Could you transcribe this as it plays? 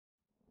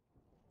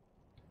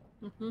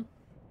Mm-hmm.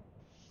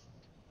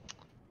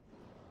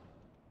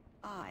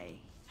 I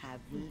have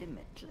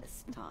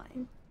limitless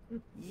time.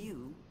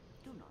 You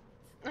do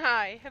not.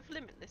 I have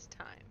limitless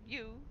time.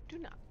 You do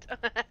not.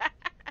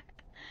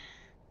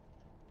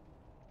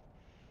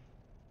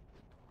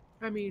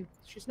 I mean,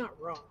 she's not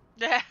wrong.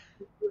 Yeah.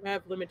 You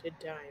have limited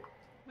time.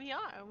 We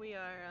are. We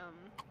are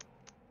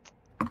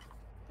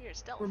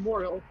stealth. We're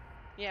mortal.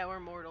 Yeah, we're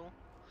mortal.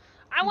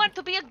 I want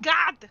to be a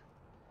god!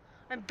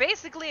 I'm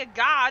basically a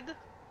god!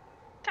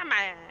 Come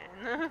on!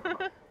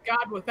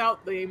 God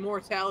without the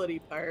immortality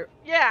part.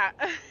 Yeah!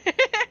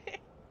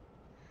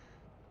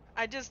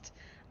 I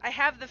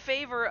have the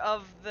favor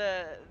of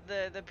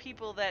the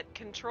people that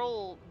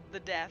control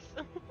the death.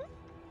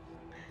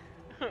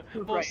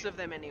 Most Right. of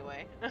them,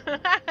 anyway.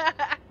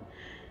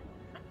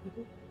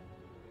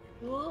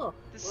 Ugh.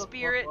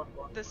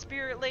 The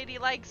spirit lady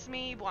likes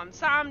me.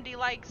 Bwansamdi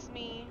likes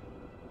me.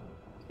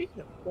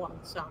 Speaking of Juan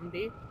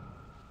Samdi,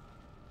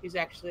 he's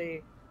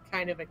actually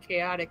kind of a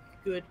chaotic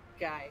good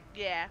guy.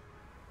 Yeah.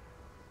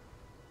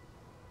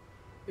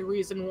 The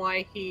reason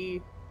why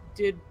he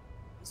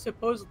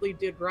supposedly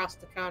did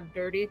Rastakhan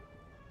dirty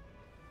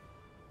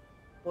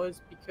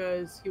was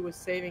because he was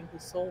saving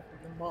his soul from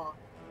the maw.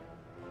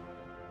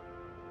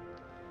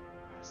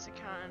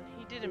 Rastakhan,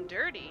 he did him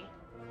dirty.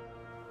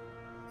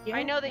 Yeah,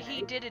 I know that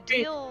he did a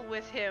deal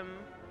with him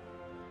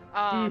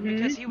Mhm.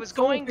 because he was Sold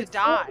going to his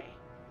soul die.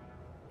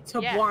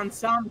 to Yeah. Juan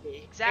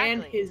Samdi Exactly.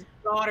 and his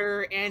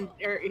daughter and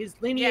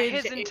his lineage.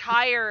 Yeah,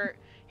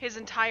 his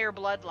entire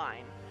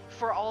bloodline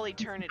for all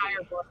eternity.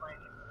 Entire bloodline.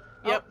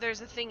 Yep. Oh, there's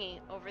a thingy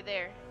over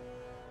there.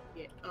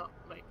 Yeah. Oh,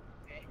 wait.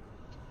 Okay.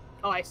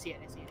 Oh, I see it.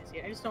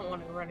 I just don't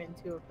want to run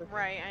into it.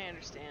 Right, I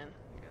understand.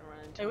 You're gonna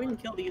run into we one.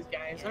 can kill these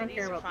guys. Yeah, I don't these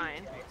care are about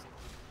fine. these guys.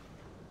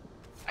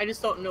 I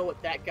just don't know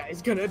what that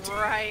guy's gonna do.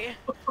 Right.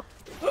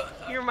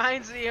 He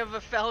reminds me of a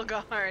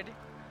Felguard.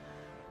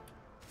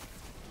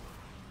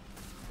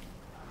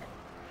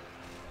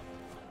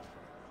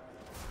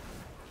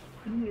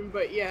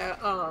 But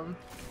yeah,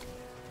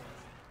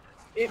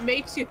 it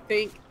makes you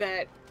think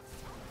that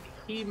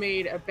he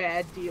made a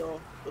bad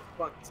deal with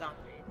Bwansamdi,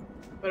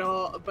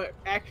 but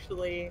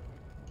actually,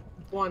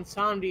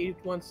 Bwansamdi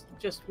wants.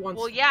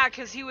 Well, yeah,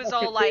 because he was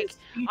all like,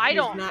 I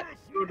don't. Not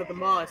go to the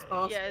maw as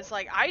possible. Yeah, it's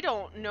like I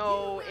don't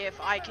know if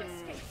I can.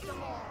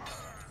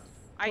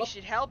 I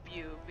should help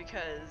you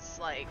because,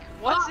 like,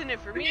 what's in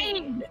it for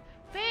me?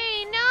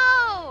 Bane,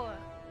 no!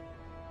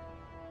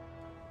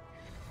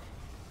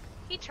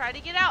 He tried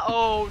to get out.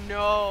 Oh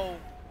no.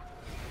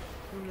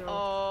 No.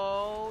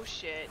 Oh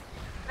shit.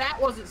 That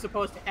wasn't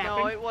supposed to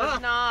happen. No, it was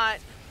not.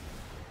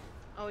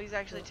 Oh, he's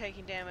actually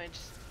taking damage.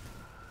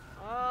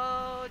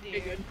 Oh dear.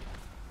 Okay, good.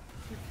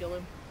 Kill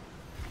him.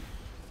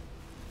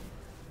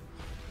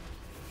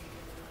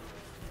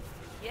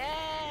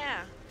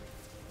 Yeah.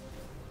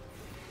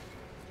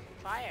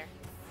 Fire.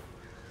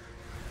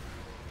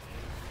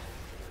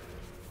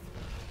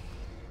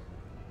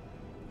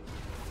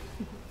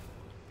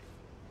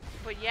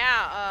 But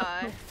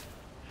yeah,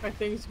 My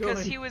thing's going.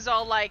 because he was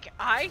all like,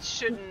 I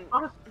shouldn't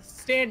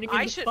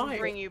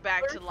bring you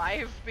back to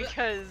life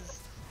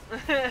because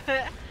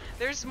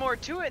there's more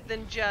to it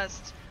than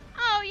just,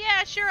 oh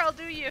yeah, sure, I'll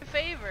do you a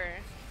favor.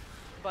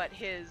 But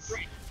his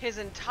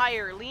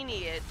entire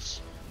lineage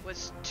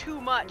was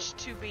too much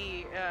to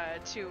be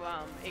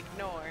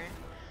ignore.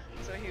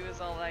 So he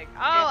was all like,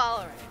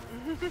 oh,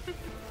 alright.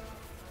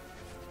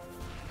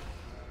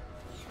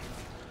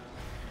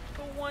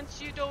 But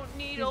once you don't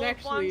need old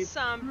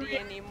Bwansamdi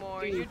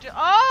anymore, you just—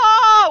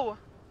 oh!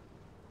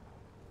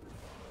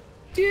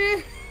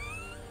 Dude.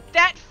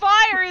 That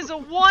fire is a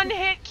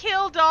one-hit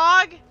kill,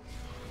 dog!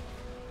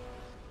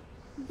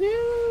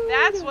 Dude.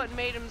 That's what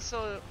made him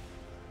so—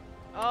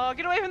 oh,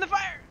 get away from the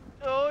fire!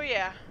 Oh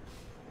yeah.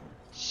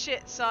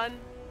 Shit, son.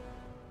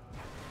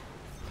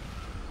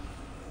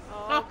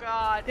 Oh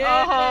god.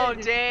 Oh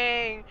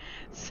dang.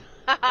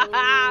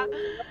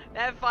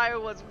 That fire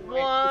was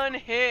one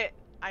hit.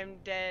 I'm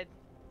dead.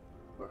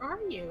 Where are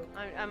you?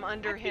 I'm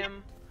under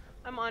him.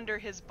 I'm under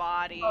his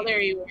body. Oh, there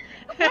you are.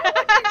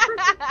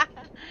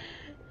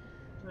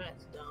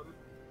 That's dumb.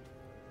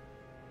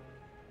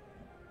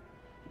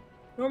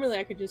 Normally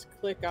I could just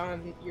click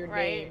on your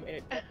name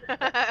and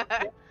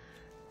it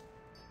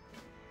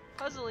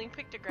Puzzling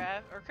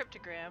pictograph or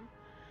cryptogram.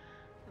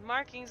 The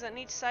markings on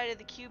each side of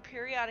the cube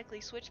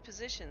periodically switch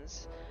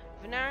positions.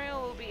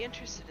 Venario will be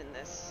interested in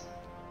this.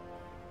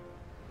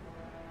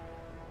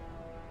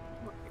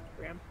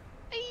 Pictogram.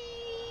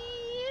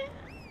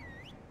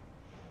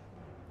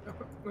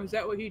 Was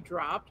that what he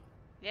dropped?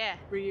 Yeah.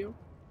 For you?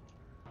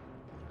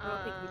 I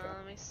don't think he dropped.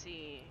 Let me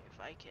see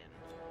if I can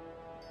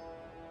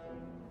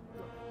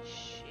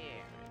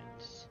share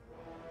it.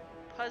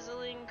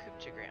 Puzzling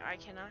cryptogram. I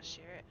cannot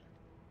share it.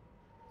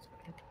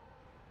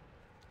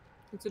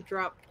 It's a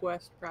dropped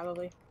quest,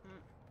 probably.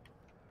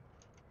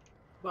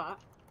 But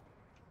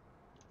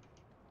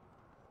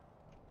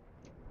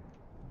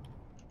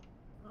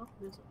oh,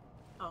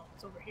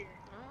 it's over here.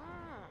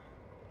 Ah.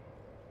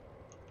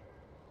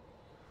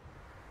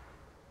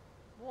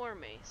 War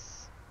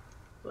mace.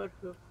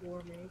 Bloodhoof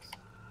War Mace.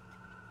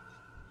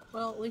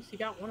 Well, at least you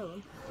got one of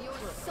them. Your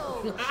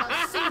soul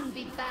shall soon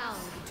be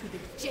bound to the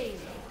jailer.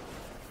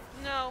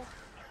 No.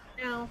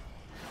 No.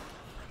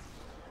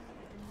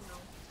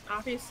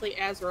 Obviously,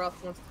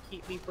 Azeroth wants to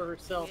keep me for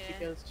herself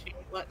because she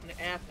ain't letting it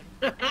happen.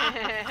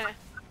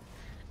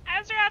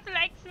 Azeroth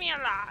likes me a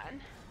lot.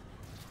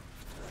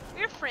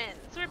 We're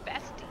friends. We're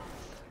besties.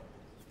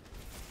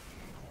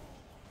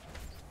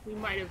 We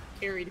might have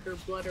carried her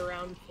blood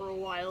around for a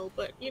while,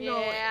 but you know.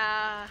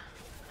 Yeah.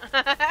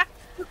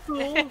 We're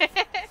cool.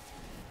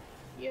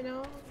 You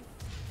know.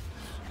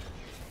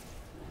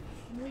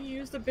 We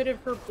used a bit of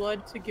her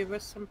blood to give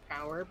us some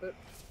power, but.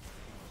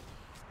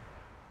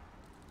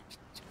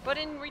 But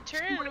in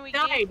return, we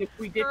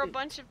gave her a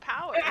bunch of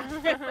power.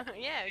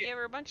 Yeah, we gave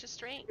her a bunch of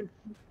strength.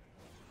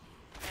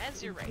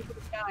 As you're right. We would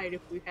have died if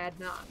we had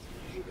not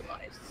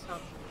utilized some.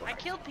 I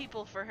killed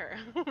people for her.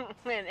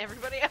 And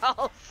everybody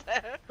else.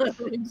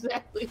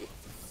 Exactly.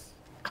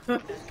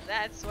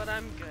 That's what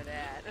I'm good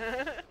at.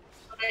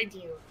 What I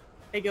do.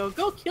 They go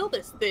kill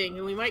this thing,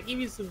 and we might give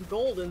you some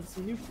gold and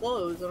some new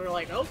clothes. And we're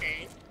like,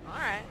 okay.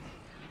 Alright.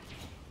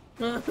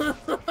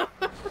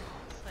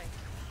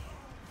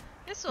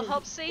 This will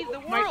help save the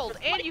world,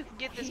 and you can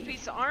get this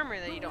piece of armor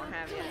that you don't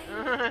have yet.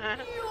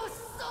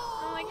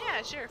 I'm like,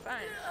 yeah, sure,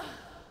 fine.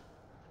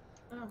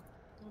 Oh,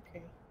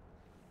 okay.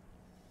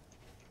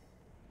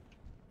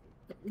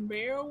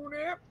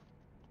 Marionette.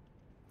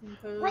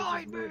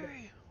 Ride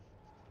me!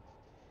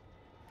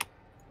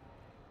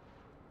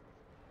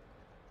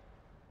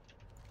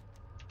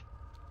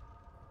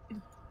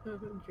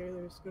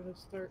 Jailer's gonna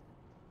start.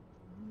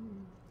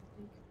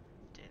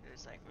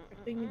 Jailer's like, I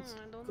think it's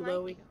I don't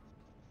glowy. like you.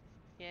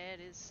 Yeah,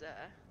 it is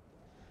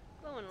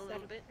glowing a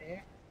little bit.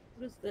 There?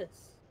 What is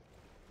this?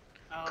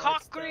 Oh,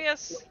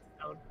 Cochreus!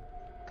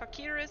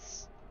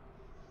 Cochirus!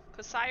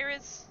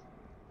 Cosiris!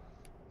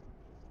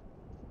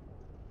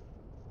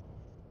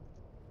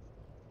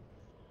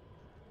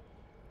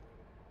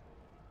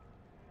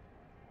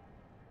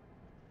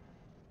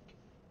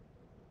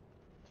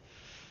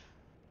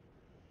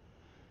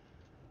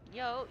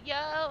 Yo,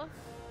 yo!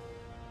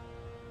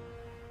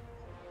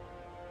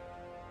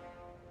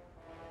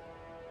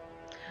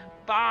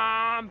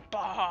 Bomb,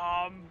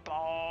 bomb,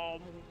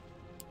 bomb.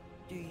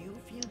 Do you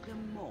feel the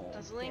more?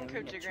 Puzzling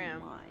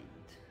cryptogram.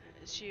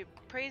 She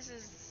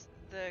praises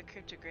the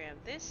cryptogram.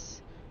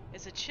 This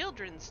is a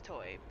children's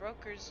toy.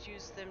 Brokers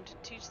use them to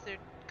teach their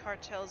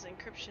cartels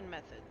encryption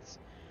methods.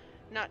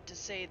 Not to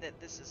say that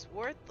this is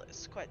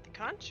worthless, quite the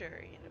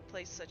contrary. In a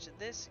place such as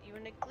this,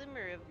 even a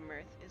glimmer of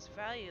mirth is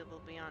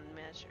valuable beyond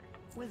measure.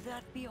 Will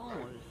that be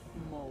all,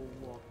 Mo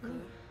Walker?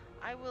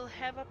 I will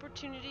have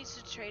opportunities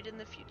to trade in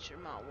the future,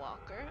 Ma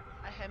Walker.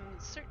 I am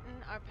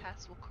certain our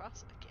paths will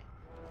cross again.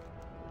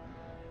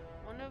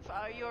 One of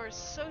your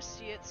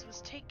associates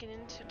was taken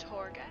into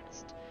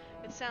Torghast.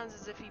 It sounds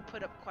as if he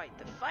put up quite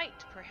the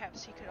fight.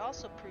 Perhaps he could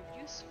also prove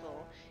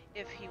useful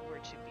if he were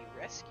to be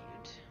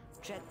rescued.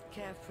 Tread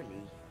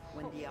carefully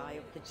when the eye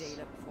of the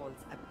jailer falls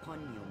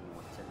upon you,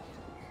 mortal.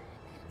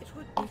 It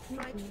would be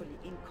frightfully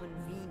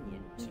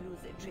inconvenient to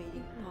lose a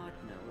trading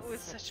partner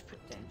with such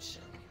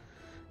potential.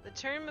 The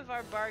term of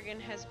our bargain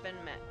has been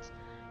met.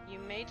 You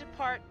may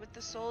depart with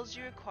the souls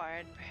you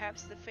acquired.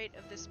 Perhaps the fate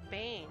of this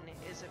bane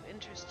is of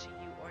interest to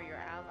you or your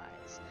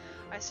allies.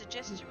 I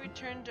suggest you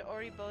return to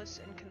Oribos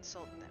and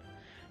consult them.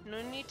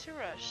 No need to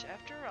rush.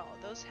 After all,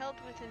 those held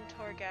within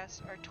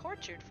Torghast are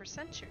tortured for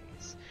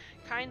centuries.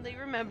 Kindly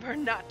remember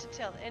not to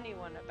tell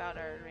anyone about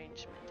our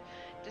arrangement.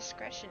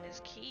 Discretion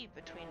is key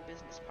between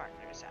business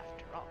partners,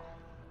 after all.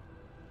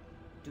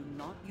 Do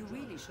not, you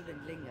really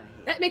shouldn't linger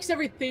here. That makes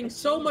everything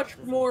so much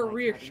more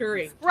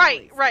reassuring.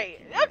 Right.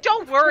 Oh,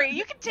 don't worry,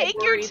 you can take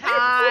your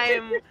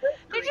time.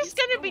 They're just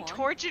gonna be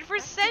tortured for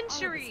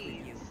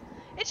centuries.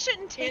 It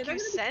shouldn't take you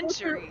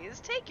centuries.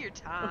 Take your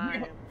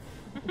time.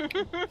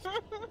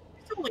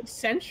 It's only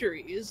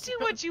centuries. Do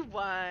what you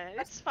want.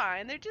 It's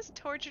fine. They're just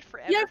tortured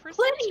forever for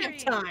plenty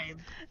centuries. Of time.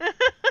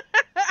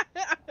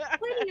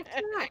 Plenty of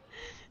time.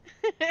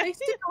 They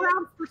stick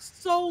around for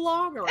so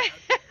long around.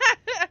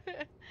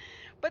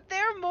 But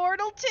they're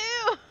mortal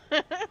too.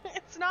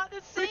 It's not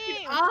the same.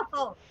 Freaking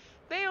awful.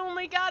 They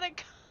only got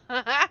it.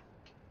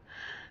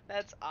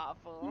 That's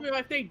awful. You know,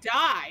 if they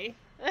die,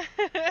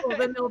 well,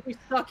 then they'll be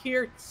stuck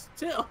here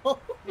still.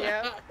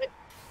 Yeah.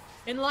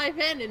 In life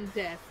and in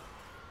death.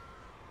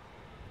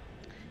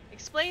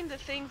 Explain the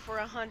thing for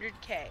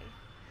 100K.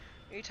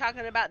 Are you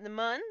talking about the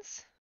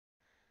Muns?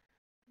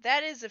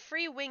 That is a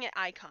free wing it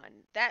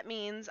icon. That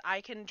means I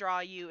can draw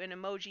you an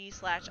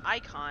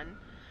emoji/icon,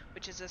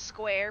 which is a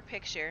square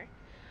picture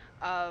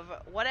of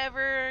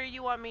whatever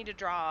you want me to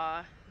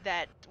draw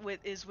that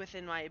is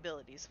within my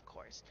abilities, of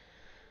course.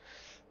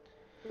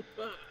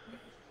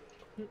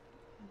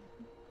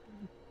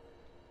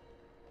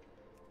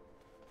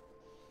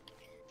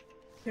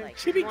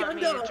 Like, if you want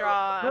me to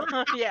draw,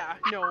 yeah,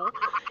 no.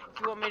 If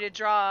you want me to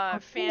draw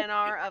fan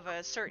art of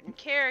a certain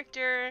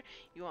character,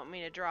 you want me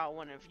to draw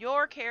one of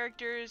your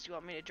characters, you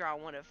want me to draw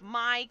one of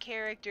my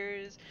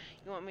characters,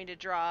 you want me to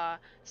draw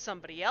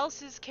somebody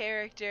else's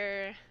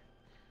character,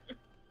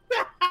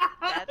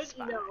 that's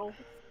fine. No.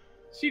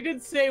 She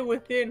did say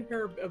within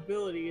her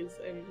abilities,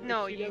 and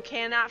no, you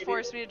cannot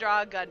force me to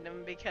draw a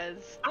Gundam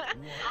because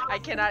I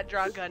cannot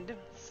draw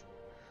Gundams.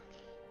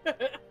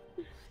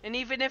 And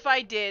even if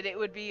I did, it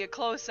would be a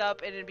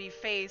close-up, and it'd be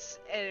face,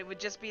 and it would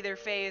just be their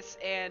face,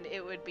 and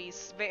it would be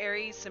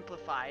very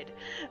simplified.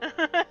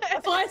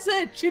 That's why I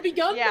said Chibi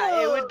Gundam!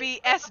 Yeah, it would be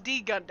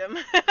SD Gundam.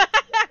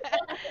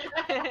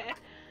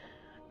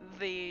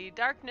 The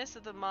darkness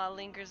of the maw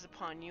lingers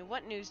upon you.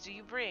 What news do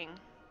you bring?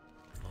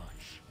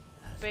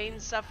 Bane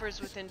suffers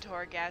within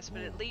Torghast,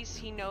 but at least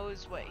he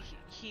knows what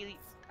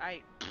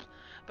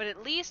but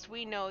at least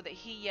we know that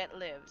he yet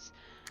lives.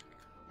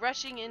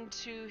 Rushing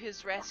into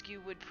his rescue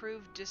would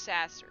prove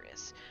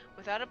disastrous.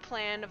 Without a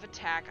plan of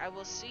attack, I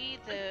will see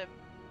to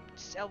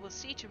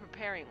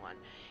preparing one.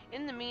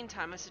 In the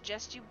meantime, I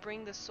suggest you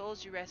bring the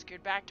souls you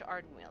rescued back to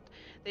Ardenweald.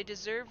 They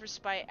deserve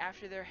respite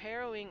after their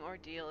harrowing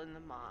ordeal in the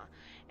Maw,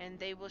 and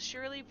they will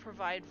surely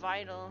prove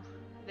vital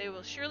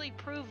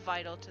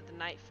to the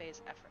Night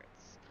Phase efforts.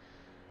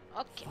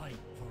 Okay,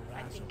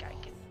 I think I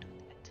can do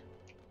that.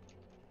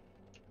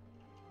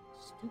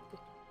 Stupid.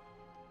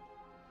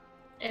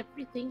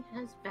 Everything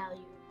has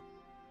value.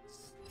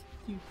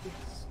 Stupid.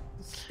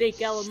 The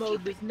steak Alamo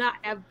does not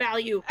have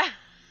value.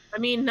 I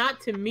mean, not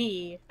to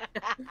me.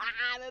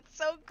 That's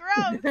so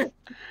gross.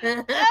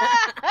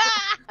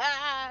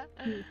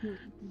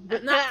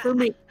 But not for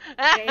me.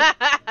 Okay?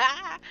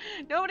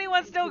 Nobody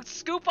wants no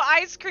scoop of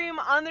ice cream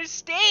on their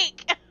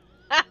steak.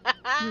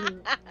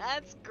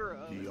 That's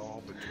gross. The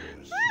arbiter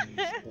sees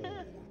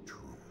all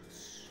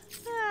truths.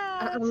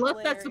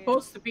 Unless that's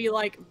supposed to be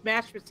like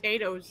mashed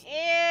potatoes.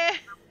 Yeah.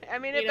 I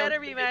mean, it better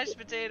be mashed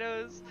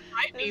potatoes.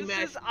 This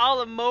is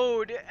all a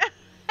mode.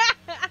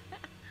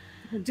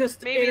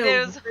 Just maybe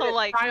there's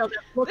like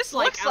looks this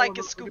looks like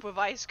a scoop of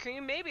ice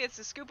cream. Maybe it's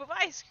a scoop of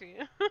ice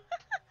cream.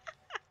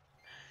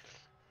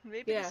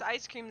 Maybe this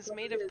ice cream is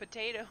made of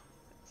potatoes.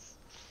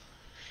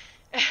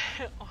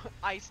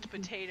 Iced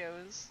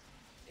potatoes.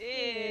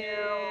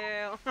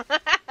 Ew.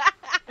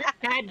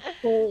 Had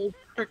cold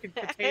frickin'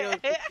 potatoes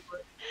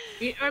before.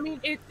 I mean,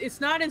 it's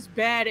not as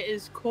bad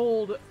as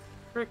cold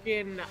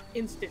frickin'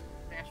 instant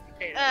mashed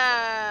potatoes.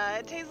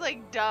 It tastes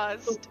like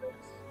dust.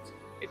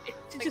 It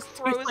like just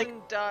frozen tastes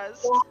like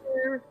dust.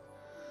 Water.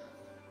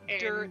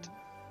 Dirt.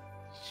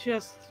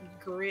 Just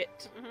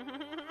grit.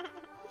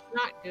 It's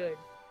not good.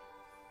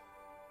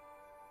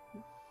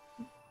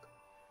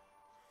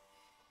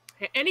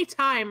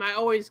 Anytime I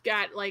always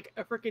got like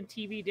a frickin'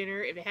 TV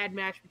dinner if it had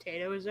mashed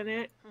potatoes in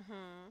it.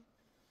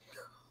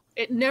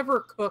 It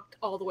never cooked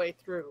all the way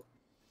through.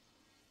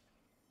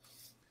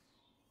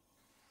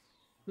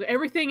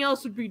 Everything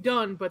else would be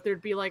done, but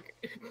there'd be like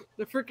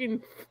the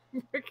freaking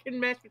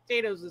mashed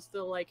potatoes is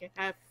still like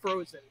half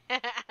frozen.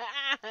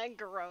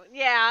 Gross.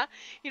 Yeah,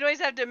 you'd always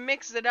have to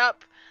mix it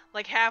up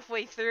like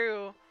halfway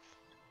through.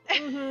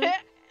 And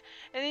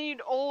then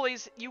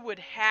you would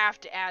have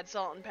to add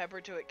salt and pepper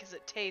to it because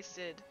it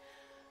tasted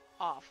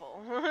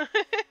awful.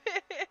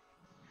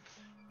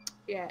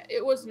 Yeah,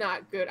 it was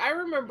not good. I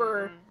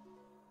remember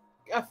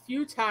a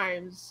few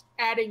times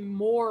adding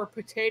more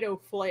potato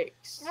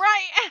flakes.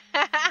 Right!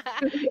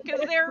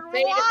 Because they're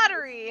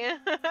watery.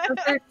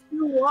 They're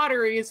too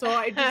watery, so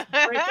I just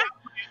break out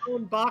my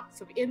own box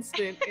of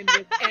instant and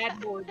just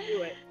add more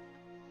to it.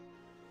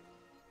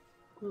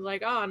 I was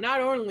like, oh,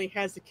 not only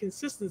has the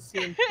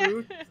consistency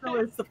improved, so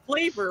it's the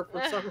flavor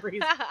for some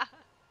reason.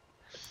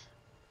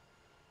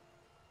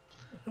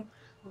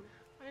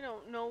 I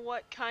don't know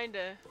what kind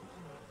of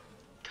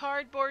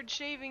cardboard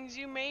shavings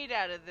you made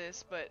out of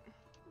this, but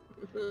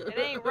it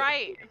ain't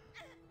right.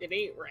 It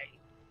ain't right.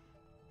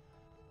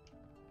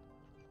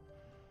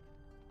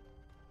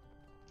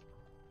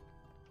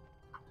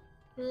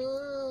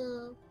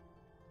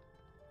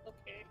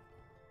 Okay.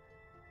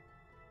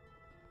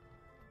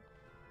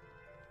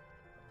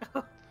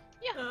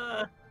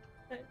 Yeah.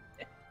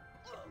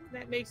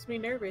 That makes me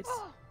nervous.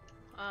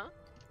 Huh?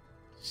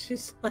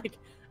 She's like,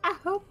 I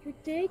hope your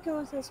day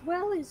goes as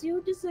well as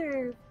you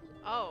deserve.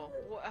 Oh,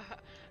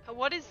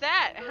 what is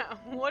that?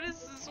 What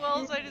is as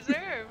well as I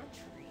deserve?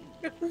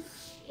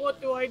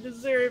 What do I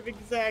deserve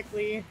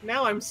exactly?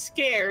 Now I'm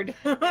scared.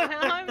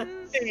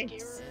 I'm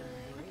scared.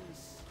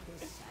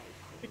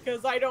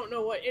 Because I don't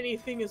know what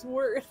anything is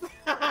worth.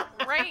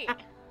 Right.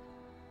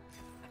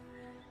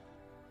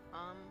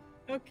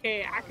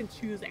 Okay, I can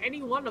choose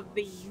any one of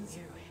these.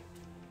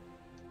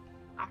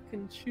 I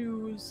can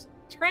choose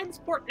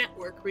Transport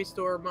Network,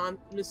 restore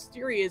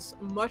mysterious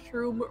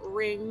mushroom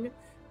ring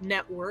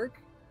network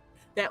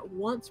that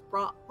once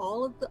brought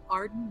all of the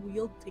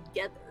Ardenweald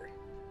together.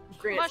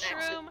 Grants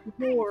access to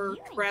more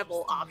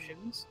travel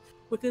options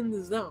within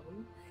the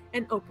zone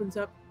and opens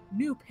up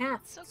new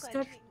paths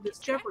to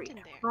discovery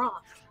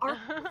across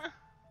Ardenweald.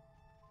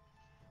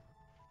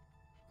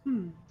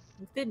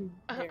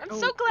 I'm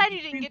so glad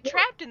you didn't get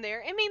trapped in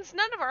there. It means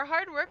none of our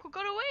hard work will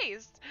go to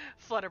waste.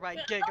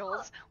 Flutterby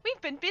giggles. We've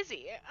been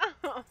busy.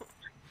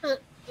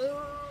 I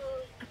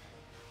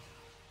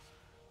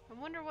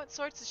wonder what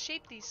sorts of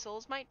shape these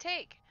souls might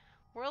take.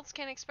 Worlds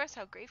can't express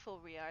how grateful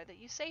we are that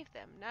you saved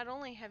them. Not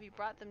only have you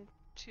brought them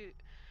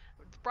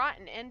brought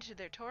an end to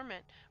their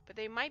torment, but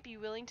they might be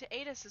willing to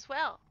aid us as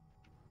well.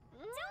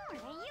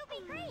 Don't worry, you'll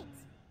be great.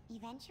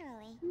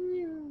 Eventually.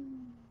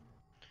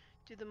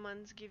 Do the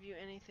Muns give you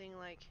anything,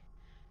 like,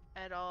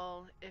 at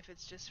all, if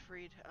it's just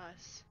free to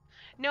us?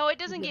 No, it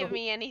doesn't give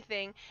me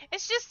anything.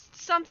 It's just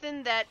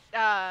something that,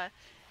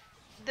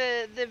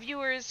 the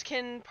viewers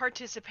can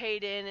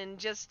participate in and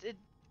just,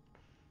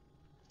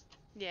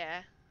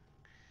 yeah.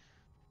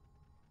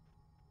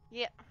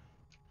 Yeah.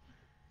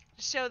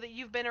 Show that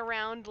you've been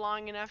around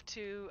long enough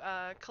to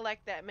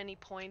collect that many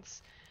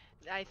points.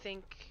 I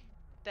think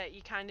that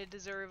you kind of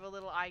deserve a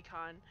little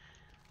icon.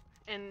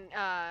 And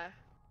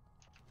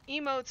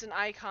emotes and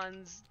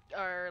icons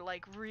are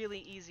like really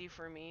easy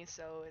for me,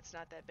 so it's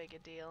not that big a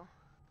deal.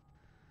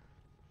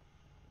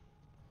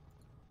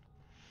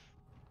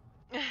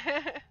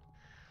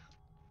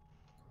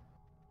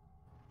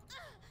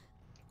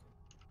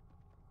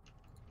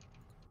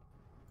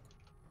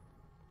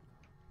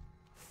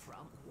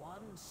 From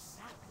one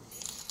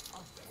sapling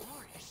of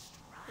forest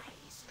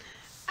rise.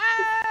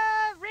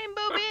 Ah,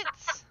 rainbow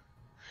bits!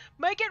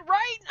 Make it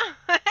right!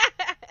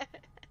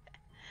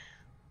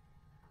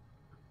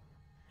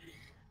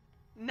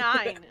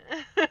 9.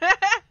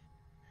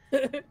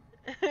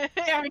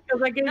 Yeah,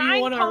 because I gave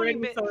you one already,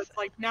 bits. So it's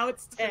like, now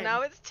it's 10. So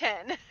now it's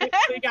 10. So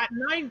you got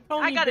 9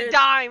 pony I got bits, a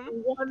dime.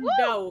 1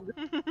 dog.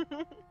 1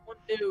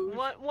 doge.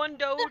 One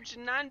doge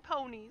and 9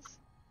 ponies.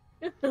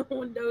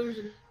 1 doge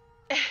and...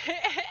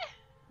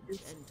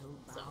 Gentle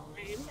bounds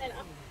in the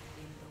wind.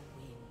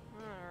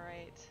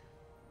 Alright.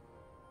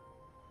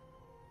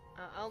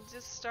 I'll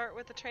just start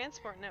with the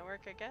transport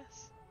network, I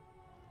guess.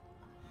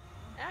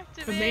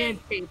 Activate! Command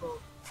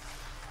cable.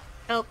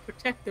 Help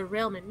protect the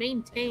realm and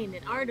maintain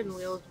an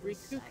Ardenwheel to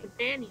recruit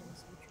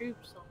companions and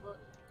troops.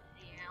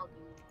 Yeah, I'll do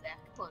that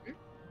one.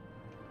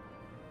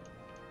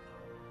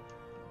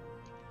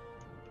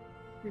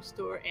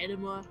 Restore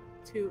Anima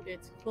to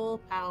its full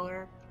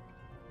power.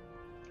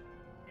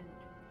 And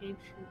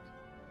ancient.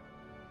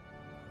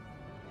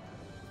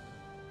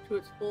 To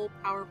its full,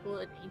 powerful,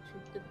 and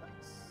ancient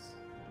device.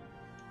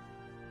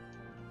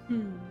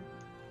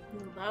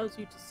 It allows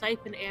you to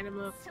siphon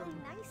anima So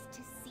from nice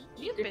to see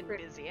you. You've been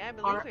busy. I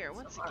believe we are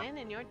once parts of again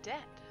in your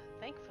debt.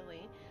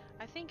 Thankfully,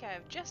 I think I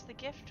have just the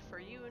gift for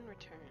you in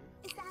return.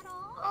 Is that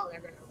all? Oh, they're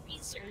gonna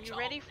research. Are you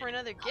ready for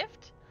another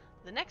gift?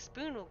 The next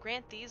boon will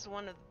grant thee is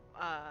one of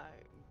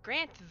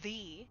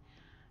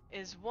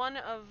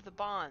the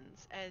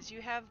bonds. As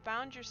you have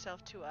bound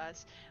yourself to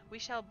us, we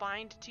shall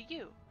bind to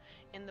you.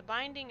 In the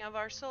binding of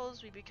our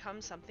souls, we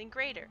become something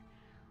greater.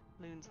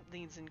 Loon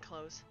leans in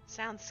close.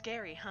 Sounds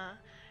scary, huh?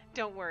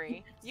 Don't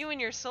worry. You and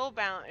your soul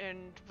bound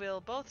will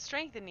both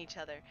strengthen each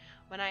other.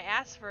 When I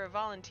asked for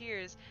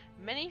volunteers,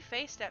 many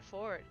face stepped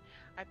forward.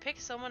 I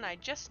picked someone I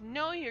just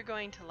know you're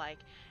going to like,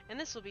 and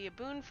this will be a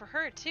boon for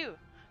her too.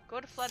 Go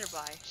to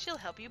Flutterby. She'll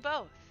help you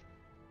both.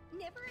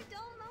 Never a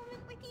dull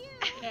moment with you.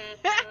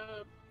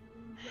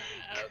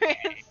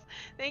 Chris,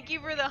 thank you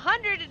for the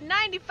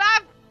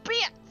 195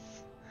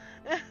 bits.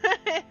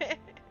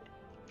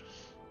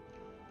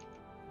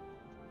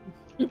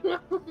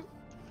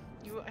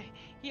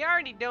 He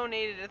already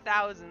donated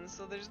 1,000,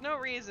 so there's no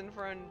reason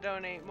for him to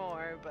donate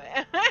more,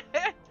 but...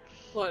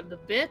 What, the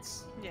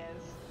bits? Yes.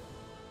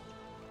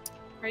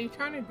 Are you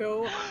trying to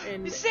go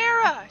and...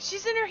 Sarah!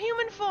 She's in her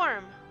human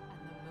form!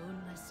 And the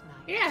moonless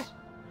night. Yeah!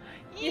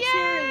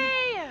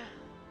 Yay!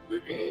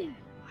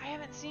 I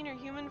haven't seen her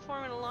human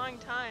form in a long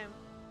time.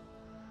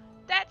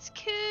 That's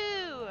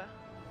cool!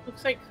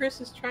 Looks like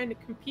Chris is trying to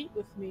compete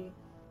with me.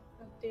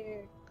 How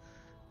dare.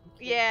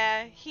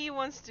 Yeah, he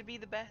wants to be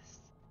the best.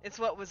 It's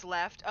what was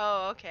left.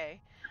 Oh, okay.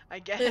 I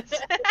guess.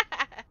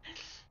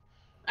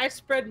 I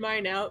spread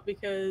mine out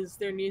because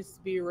there needs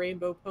to be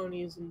rainbow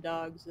ponies and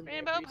dogs in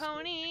Rainbow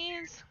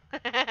ponies!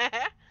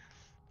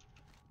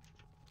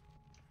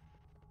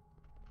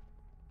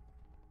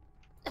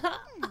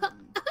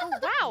 Oh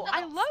wow,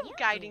 I love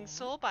guiding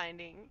soul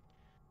binding.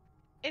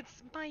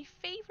 It's my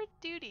favorite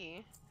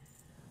duty.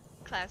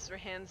 Clasps her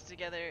hands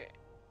together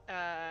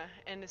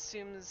and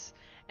assumes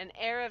an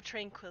air of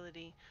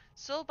tranquility.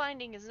 Soul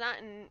binding is not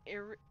an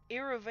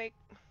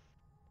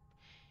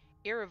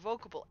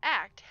irrevocable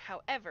act.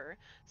 However,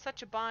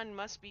 such a bond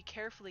must be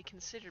carefully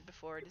considered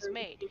before it is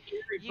made.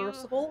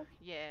 Irreversible?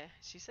 Yeah,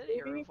 she said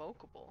Maybe?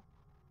 irrevocable.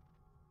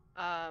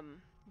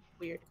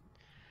 Weird.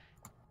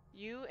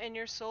 You and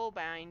your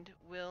soulbind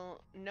will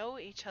know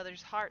each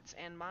other's hearts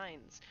and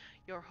minds,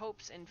 your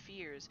hopes and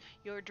fears,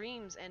 your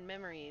dreams and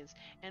memories,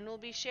 and will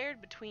be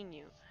shared between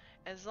you.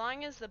 As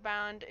long as the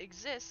bond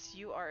exists,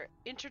 you are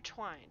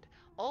intertwined,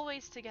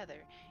 always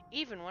together,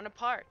 even when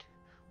apart.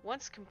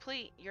 Once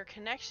complete, your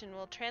connection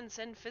will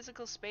transcend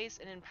physical space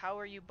and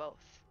empower you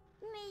both.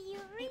 May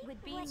you reap It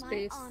would be what my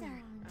you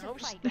honor sow.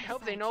 I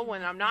hope they know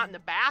when I'm not in the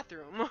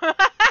bathroom.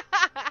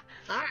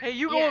 Hey,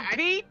 you Yeah, going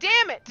pee?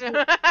 Damn it!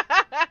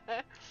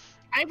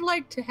 I'd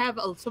like to have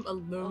some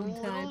alone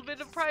A time. little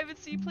bit of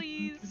privacy,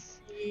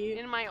 please.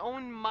 In my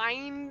own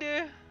mind.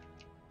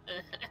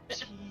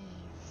 Jeez.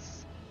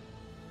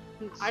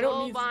 I don't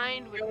Soul need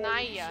bind with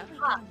Naya.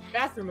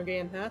 bathroom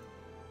again, huh?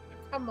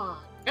 Come on.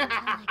 Until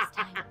next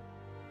time.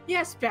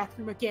 Yes,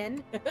 bathroom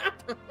again.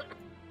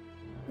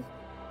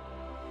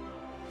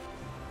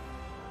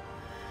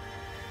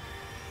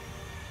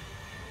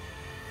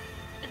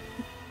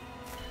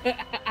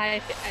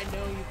 I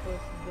know you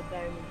posted the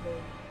diamond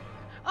thing.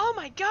 Oh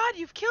my god,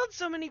 you've killed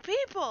so many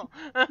people!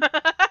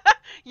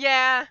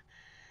 Yeah.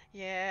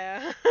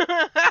 Yeah.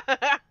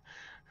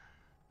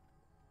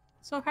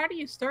 So how do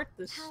you start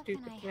this How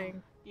stupid can I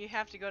thing? You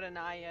have to go to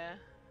Naya.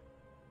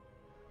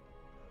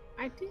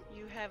 I did.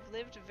 You have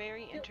lived a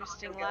very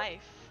interesting here we go.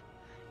 life.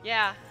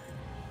 Yeah.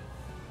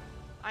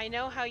 I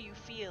know how you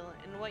feel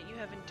and what you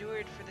have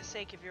endured for the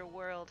sake of your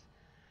world.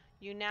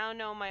 You now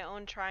know my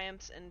own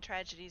triumphs and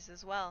tragedies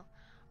as well.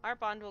 Our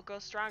bond will grow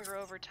stronger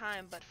over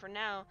time, but for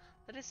now,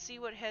 let us see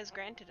what has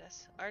granted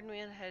us.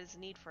 Ardenweald has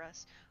need for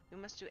us. We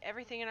must do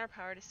everything in our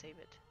power to save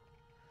it.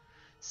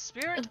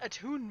 Spirit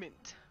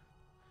attunement.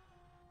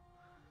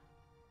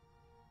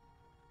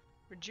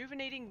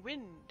 Rejuvenating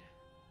wind.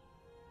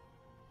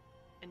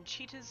 And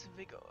Cheetah's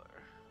vigor.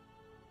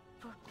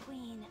 For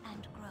Queen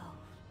and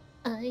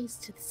Grove. Eyes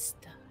to the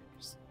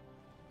stars.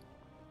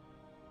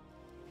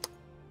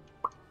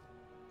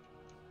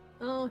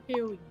 Oh,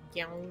 here we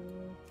go.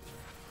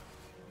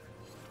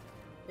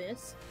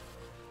 This.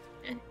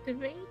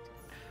 Activate.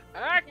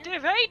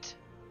 Activate!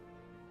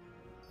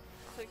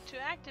 Click to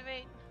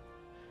activate.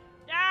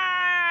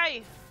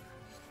 Yay!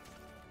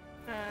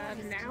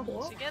 Now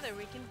what? Together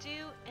we can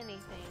do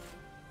anything.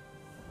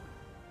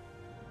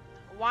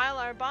 While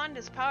our bond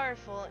is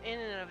powerful in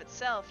and of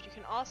itself, you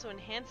can also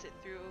enhance it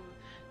through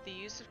the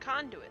use of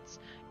conduits.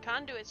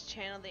 Conduits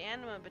channel the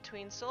anima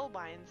between soul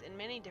binds in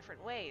many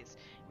different ways,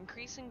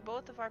 increasing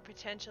both of our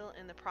potential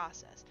in the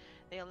process.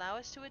 They allow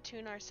us to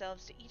attune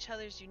ourselves to each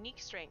other's unique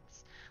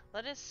strengths.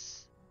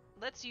 Let's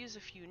use a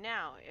few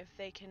now. If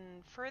they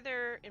can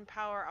further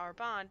empower our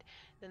bond,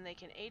 then they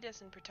can aid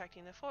us in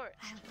protecting the forest.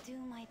 I'll do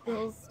my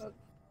Well, best.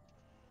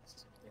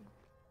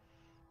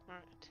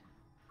 Alright.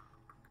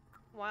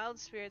 Wild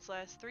Spirits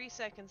lasts 3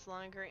 seconds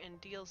longer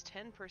and deals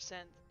 10%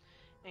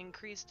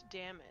 increased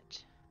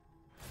damage.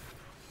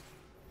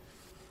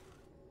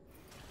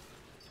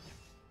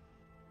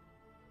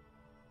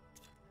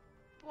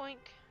 Boink.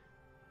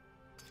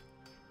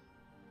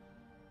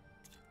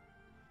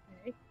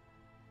 Okay.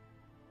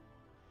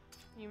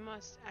 You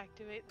must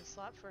activate the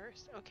slot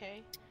first.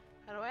 Okay.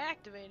 How do I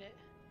activate it?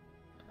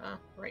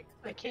 Right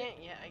I click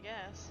can't yet, I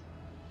guess.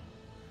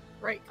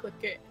 it. Right click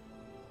it.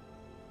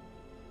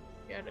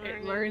 Yeah, it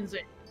Learning. learns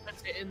it.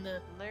 Puts it in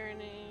the.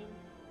 Learning.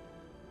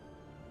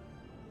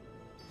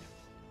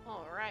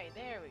 Alright,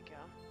 there we go.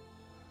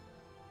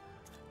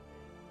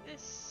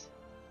 This.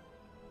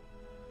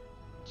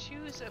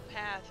 Choose a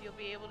path. You'll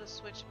be able to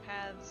switch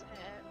paths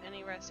at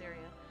any rest area.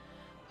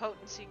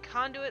 Potency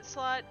conduit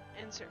slot.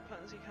 Insert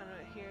potency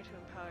conduit here to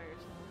empower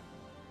yourself.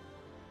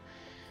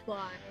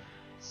 Fly.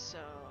 So,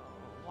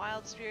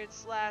 Wild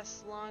Spirits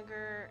lasts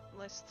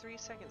 3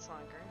 seconds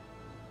longer.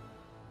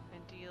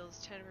 And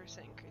deals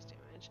 10% increased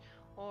damage.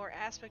 Or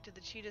aspect of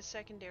the cheetah's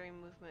secondary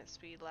movement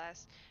speed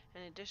lasts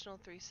an additional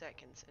 3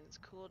 seconds, and its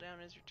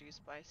cooldown is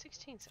reduced by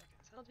 16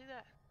 seconds. I'll do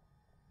that.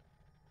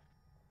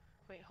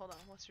 Wait, hold on.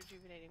 What's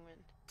rejuvenating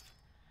wind?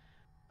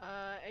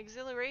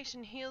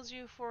 Exhilaration heals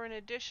you for an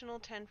additional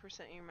 10%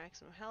 of your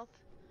maximum health.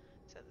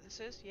 Is that what this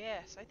is?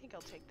 Yes, I think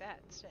I'll take that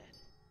instead.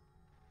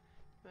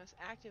 You must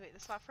activate the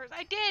slot first.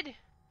 I did!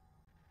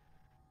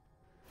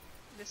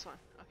 This one.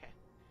 Okay.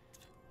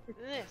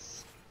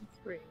 This.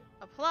 3.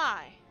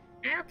 Apply.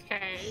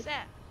 Okay.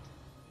 Set.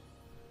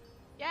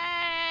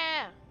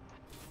 Yeah!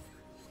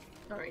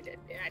 Alright, I did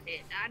it. I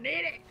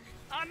did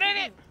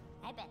it.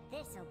 I bet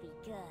this'll be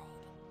good.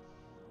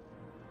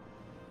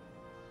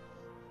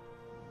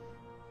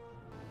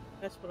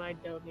 That's when I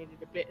donated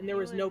a bit, and there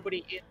was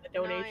nobody in the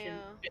donation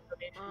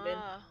bin.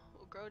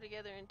 We'll grow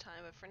together in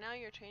time, but for now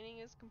your training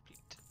is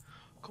complete.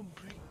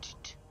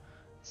 Complete.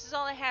 This is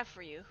all I have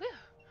for you. Whew.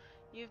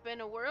 You've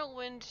been a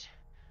whirlwind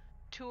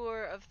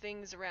tour of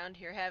things around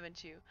here,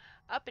 haven't you?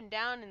 Up and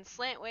down in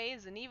slant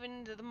ways and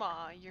even to the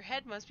maw. Your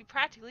head must be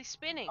practically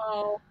spinning.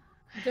 Oh,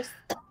 just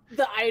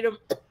the item,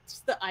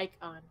 just the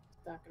icon.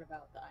 Talking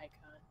about the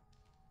icon.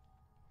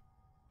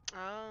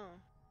 Oh,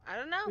 I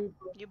don't know.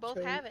 You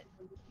both have it.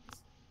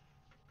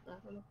 I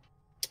don't know.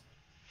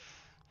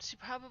 She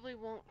probably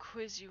won't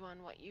quiz you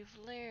on what you've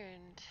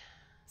learned.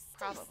 Stay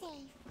Probably.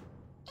 safe.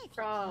 If you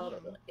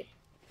Probably.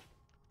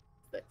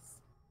 This.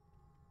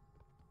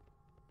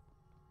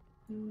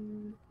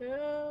 No,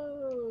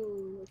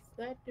 what's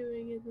that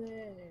doing in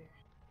there?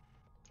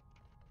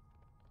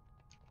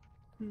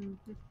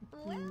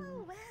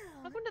 Well,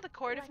 Welcome to the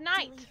Court of what do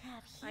Night. we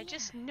have I here?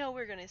 just know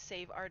we're gonna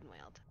save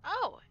Ardenweald.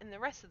 Oh, and the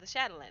rest of the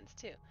Shadowlands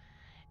too.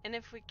 And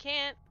if we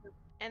can't,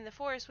 and the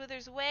forest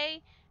withers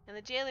away, and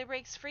the jailer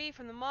breaks free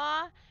from the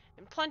maw,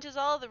 and plunges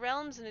all the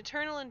realms in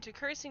eternal into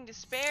cursing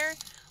despair,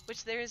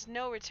 which there is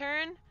no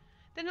return,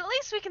 then at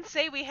least we can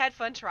say we had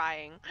fun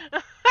trying.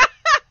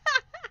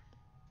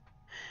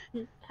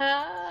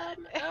 Alright.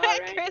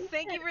 Chris,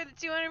 thank you for the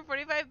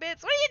 245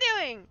 bits. What are you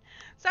doing?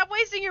 Stop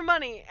wasting your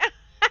money.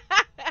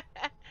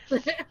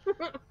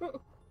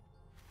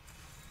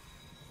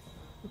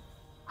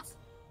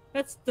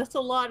 That's a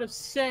lot of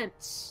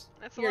cents.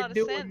 That's a lot of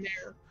cents.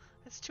 There.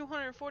 That's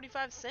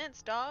 245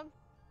 cents, dog.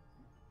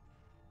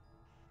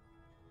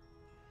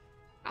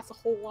 That's a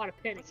whole lot of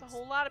pennies. That's a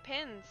whole lot of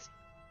pens.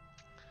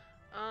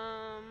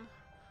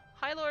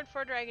 High Lord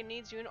Fordragon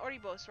needs you in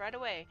Oribos right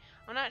away.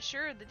 I'm not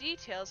sure of the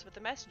details, but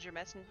the messenger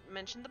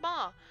mentioned the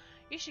Maw.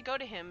 You should go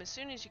to him as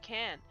soon as you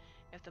can.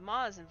 If the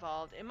Maw is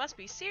involved, it must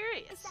be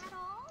serious. Is that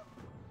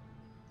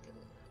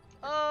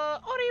all?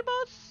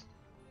 Oribos!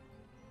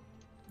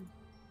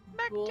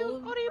 Back to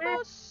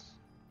Oribos!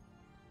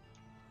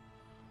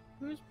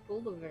 Who's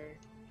Bolivar?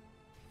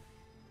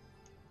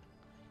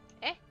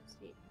 Eh? Let's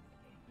see.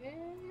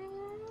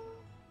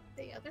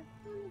 The other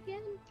one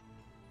again?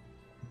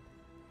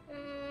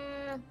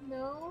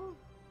 No.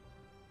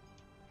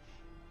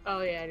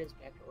 Oh yeah, it is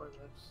back to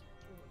Oribos.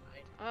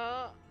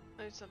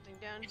 There's something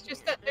down here. It's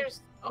just that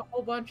there's a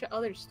whole bunch of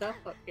other stuff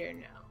up here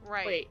now.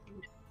 Right. Wait,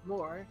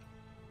 more.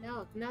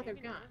 No, now they're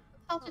gone.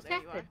 What just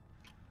happened?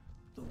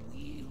 The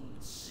wheel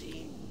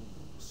sings.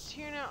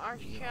 Tirna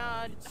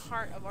Arcad,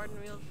 heart of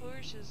Ardenweald,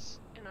 flourishes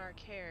in our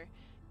care,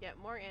 yet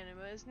more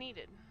anima is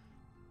needed.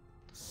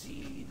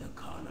 See the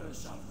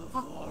colors of the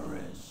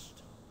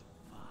forest.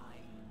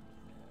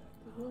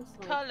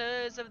 Like,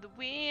 colors of the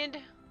wind.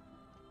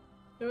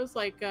 There was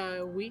like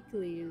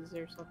weeklies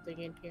or something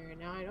in here, and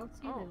now I don't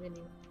see them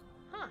anymore.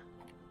 Huh.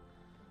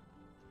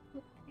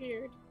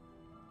 Weird.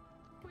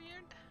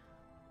 Weird.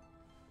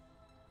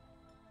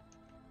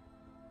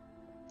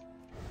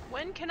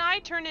 When can I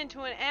turn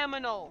into an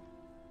aminal?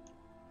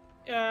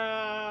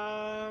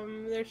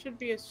 There should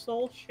be a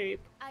soul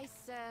shape. I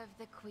serve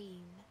the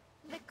queen.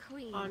 The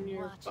queen on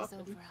your watches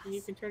button, over us. and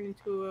you can turn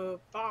into a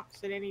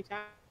fox at any time.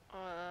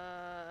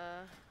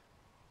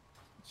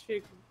 It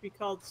should be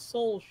called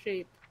soul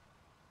shape.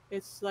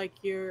 It's like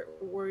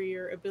where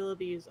your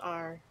abilities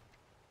are.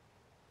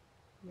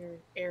 Your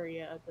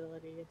area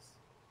abilities.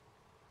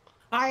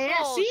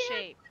 Soul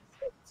shape.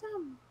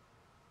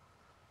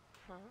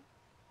 Huh?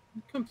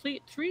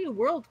 Complete 3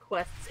 world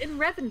quests in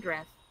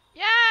Revendreth.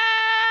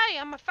 Yay!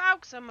 I'm a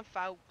fox. I'm a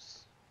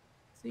fox.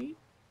 See?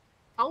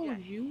 Told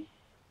you.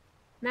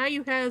 Now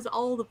you has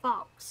all the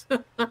fox.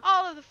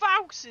 All of the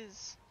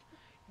foxes.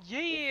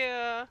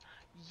 Yeah.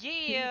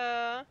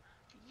 Yeah.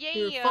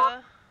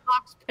 Yeah.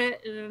 Fox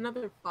pet and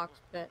another fox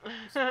pet.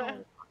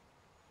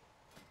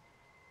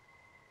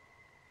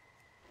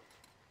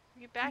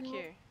 Get back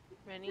here,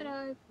 Rennie.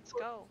 Let's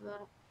go.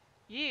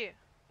 Yeah.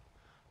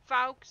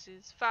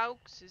 Foxes,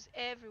 foxes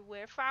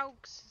everywhere,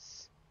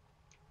 foxes.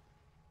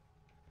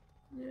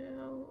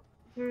 Now,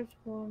 there's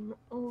one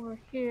over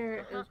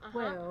here as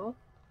well.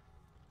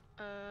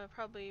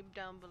 Probably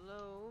down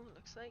below,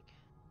 looks like.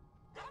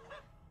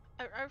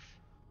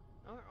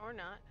 Or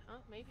not.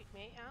 Oh, maybe.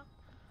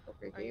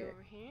 Over Are here. you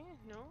over here?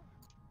 No?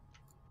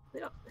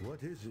 Yep.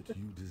 What is it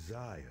you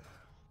desire?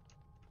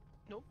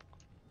 Nope.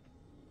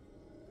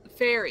 A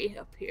fairy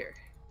up here.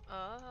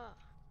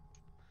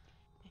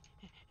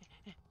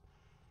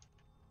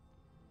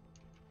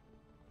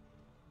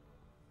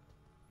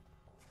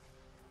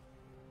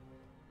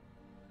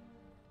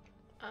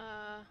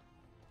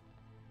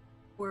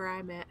 Where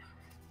I'm at.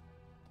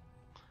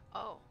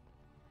 Oh.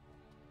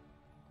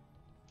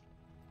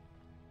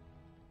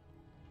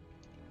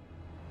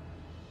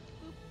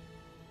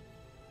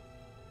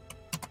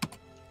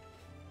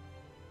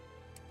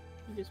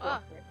 You just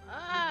walk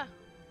right.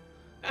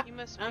 You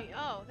must be.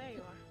 Oh, there you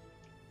are.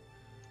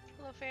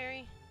 Hello,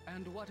 fairy.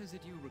 And what is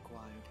it you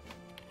require?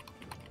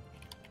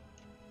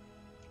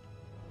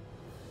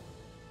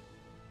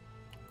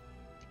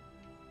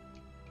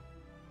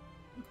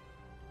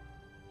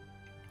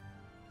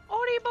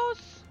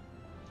 Oribos!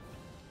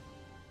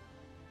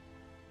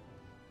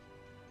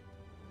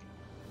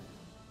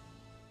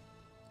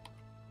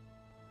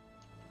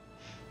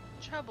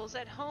 Troubles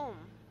at home.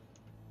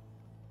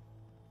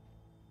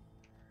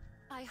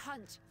 I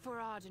hunt for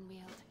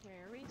Ardenweald.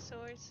 Rare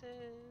resources.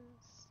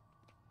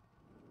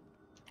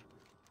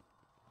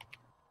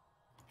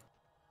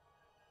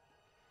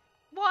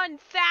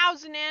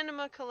 $1,000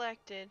 anima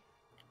collected.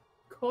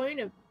 Coin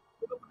of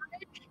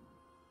brokerage?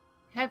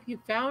 Have you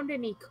found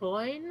any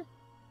coin?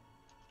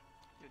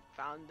 You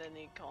found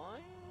any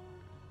coin?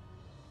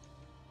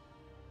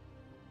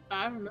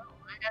 I don't know.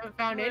 I haven't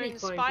found We're any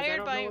coins. I inspired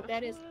don't by know what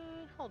that is.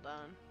 Hold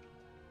on.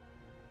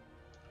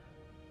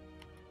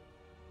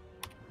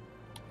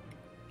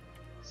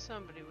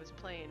 Somebody was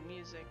playing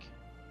music.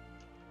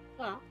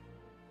 Huh.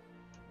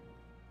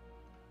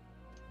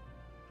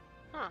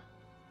 Huh.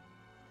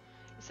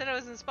 It said I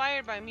was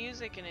inspired by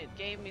music and it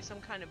gave me some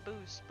kind of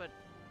boost, but...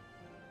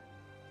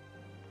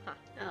 Huh.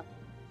 Oh.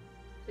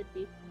 Could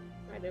be.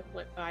 Might have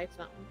went by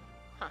something.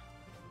 Huh.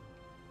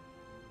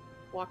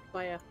 Walked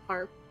by a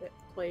harp that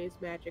plays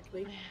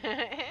magically.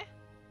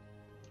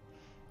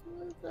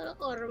 The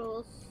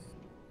Oribos.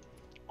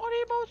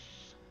 Oribos!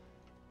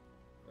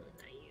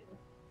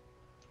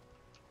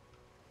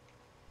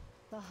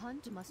 The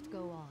hunt must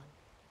go on.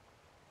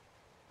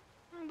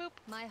 Boop.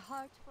 My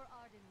heart for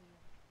Ardenweald.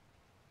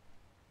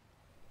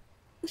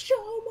 The show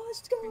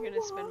must go on. You're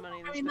gonna spend money,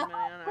 I then mean, spend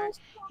money on art.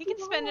 He can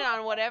spend it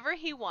on whatever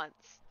he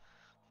wants.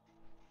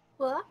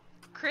 What?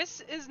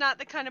 Chris is not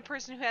the kind of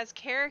person who has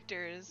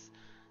characters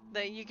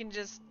that you can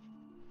just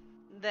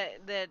that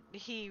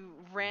he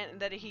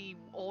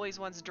always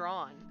wants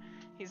drawn.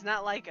 He's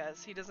not like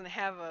us. He doesn't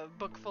have a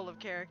book full of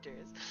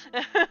characters.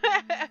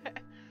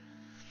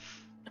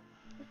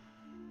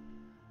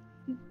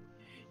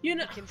 You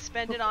know, he can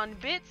spend it on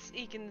bits,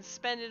 he can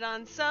spend it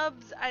on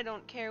subs, I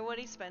don't care what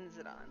he spends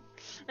it on.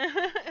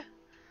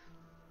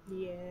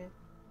 yeah.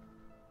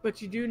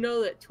 But you do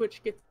know that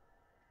Twitch gets...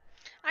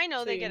 I know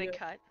So they you get a know.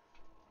 cut,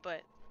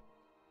 but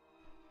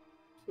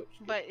Twitch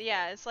gets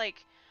yeah, it's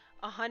like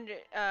 100,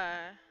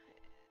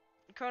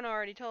 Chrono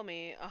already told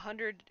me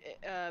 100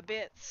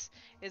 bits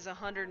is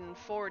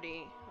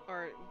 140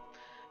 or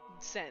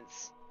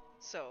cents.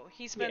 So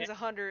he spends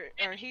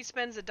he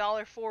spends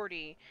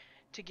 $1.40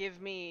 to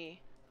give me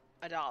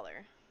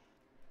 $1.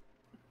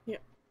 Yeah.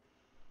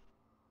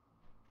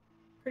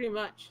 Pretty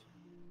much.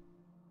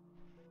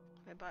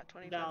 I bought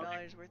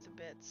 $25 worth of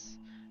bits.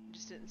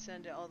 Just didn't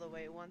send it all the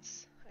way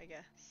once, I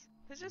guess.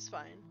 It's just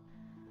fine.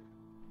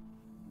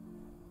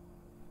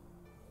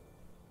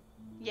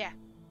 Yeah.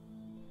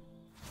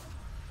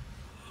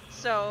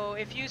 So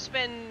if you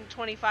spend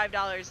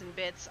 $25 in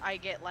bits, I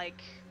get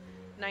like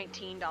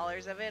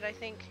 $19 of it, I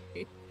think,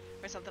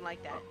 or something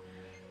like that.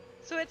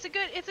 So it's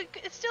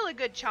still a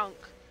good chunk,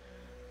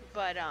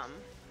 but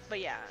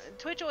yeah,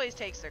 Twitch always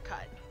takes their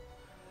cut.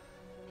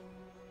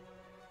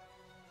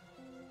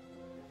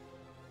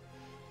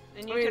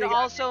 And you could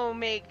also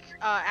make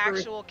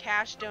actual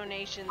cash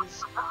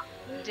donations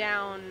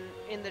down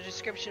in the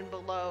description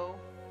below.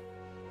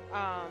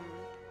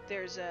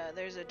 There's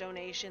a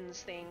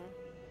donations thing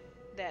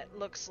that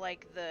looks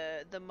like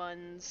the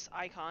Mun's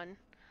icon,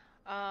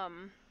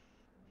 and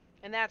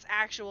that's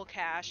actual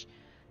cash,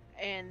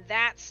 and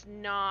that's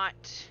not.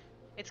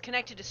 It's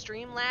connected to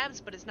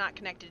Streamlabs, but it's not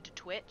connected to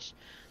Twitch,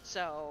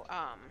 so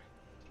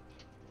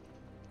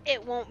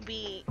it won't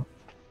be.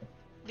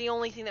 The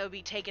only thing that would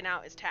be taken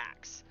out is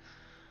tax.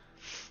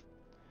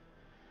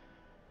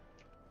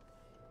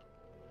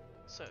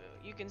 So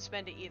you can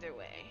spend it either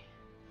way.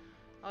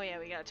 Oh yeah,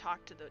 we gotta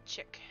talk to the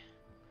chick.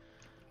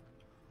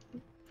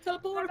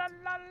 Teleport.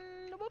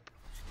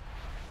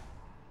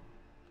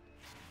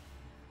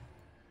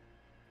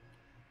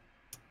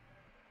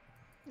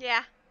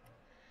 Yeah.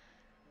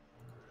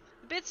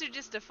 Bits are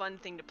just a fun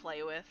thing to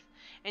play with.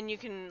 And you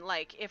can,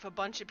 like, if a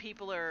bunch of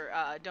people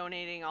are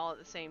donating all at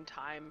the same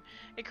time,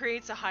 it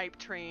creates a hype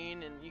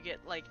train, and you get,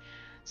 like,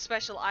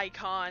 special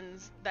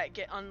icons that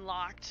get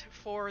unlocked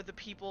for the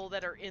people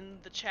that are in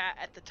the chat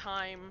at the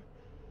time.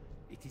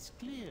 It is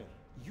clear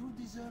you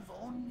deserve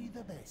only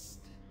the best.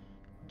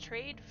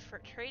 Trade for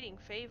trading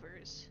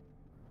favors.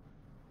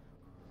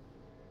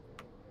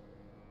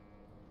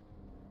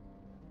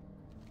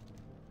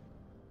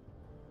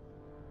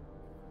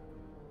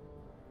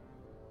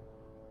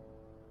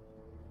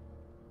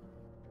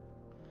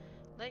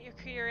 Let your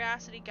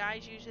curiosity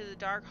guide you to the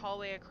dark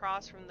hallway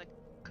across from the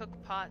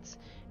cookpots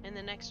in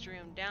the next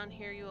room. Down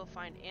here you will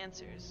find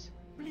answers.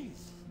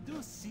 Please,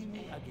 do see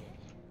me again.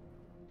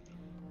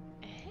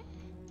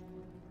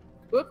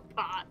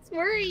 Cookpots,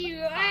 where are you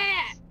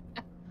at?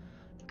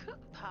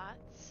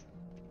 Cookpots?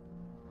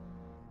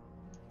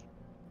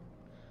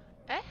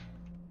 Eh?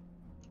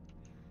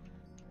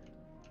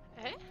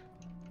 Eh?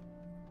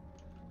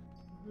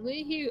 Where are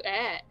you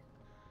at?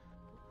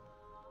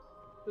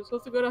 We're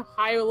supposed to go to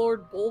High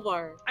Lord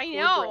Boulevard. I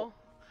know,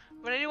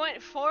 but I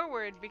went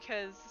forward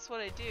because that's what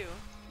I do.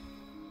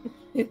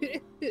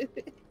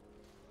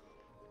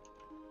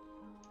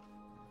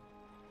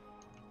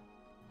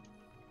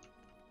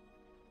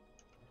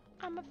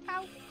 I'm a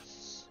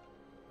mouse.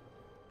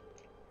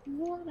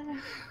 What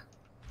a...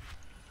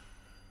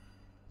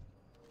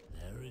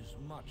 There is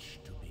much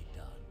to be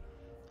done.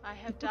 I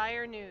have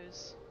dire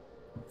news.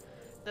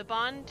 The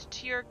bond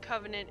to your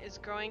covenant is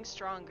growing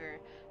stronger.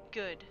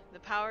 Good. The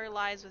power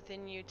lies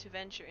within you to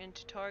venture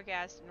into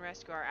Torghast and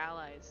rescue our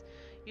allies.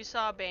 You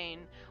saw Bane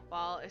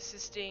while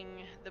assisting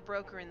the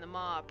broker in the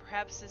mob.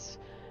 Perhaps this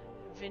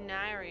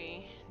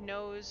Yenri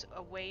knows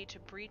a way to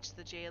breach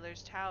the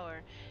jailer's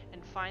tower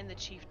and find the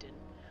chieftain.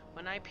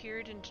 When I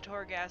peered into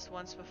Torghast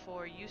once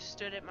before, you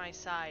stood at my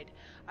side.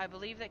 I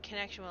believe that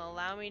connection will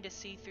allow me to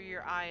see through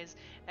your eyes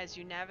as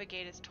you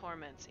navigate its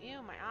torments.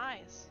 Ew, my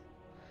eyes.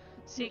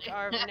 Seek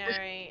out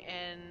Yenri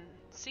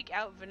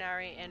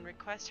and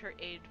request her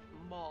aid,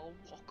 Mall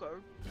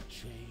Walker. The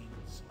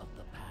chains of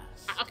the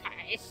past.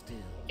 Okay. Still.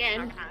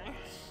 Again. Okay.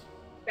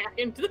 Back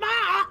into the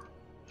bar!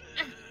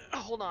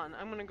 Hold on,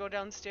 I'm gonna go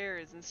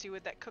downstairs and see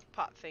what that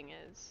cookpot thing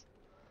is.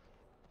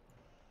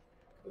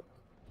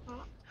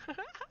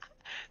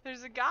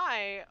 There's a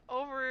guy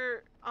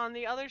over on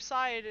the other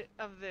side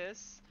of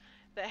this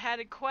that had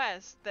a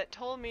quest that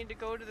told me to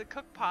go to the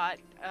cookpot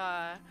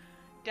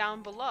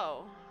down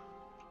below.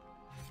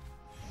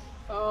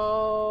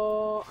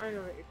 Oh, I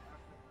know what you're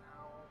talking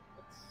about.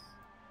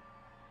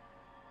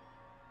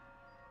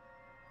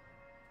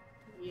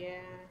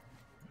 Yeah.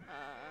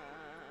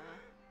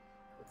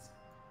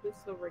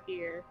 this over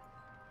here.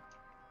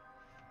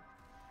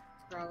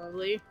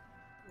 Probably.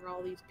 Where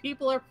all these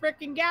people are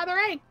frickin'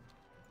 gathering!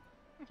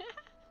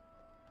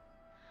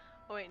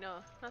 Oh wait,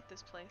 no, not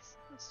this place.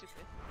 That's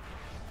stupid.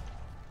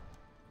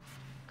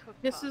 Cook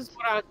This pot. is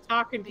what I was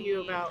talking to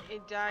you about.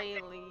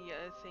 Idalia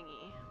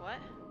thingy. What?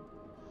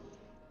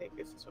 I think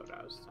this is what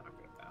I was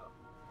talking about.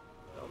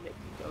 They'll make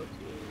you go to...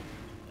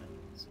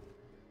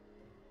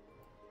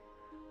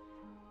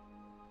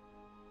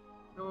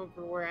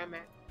 over where I'm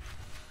at.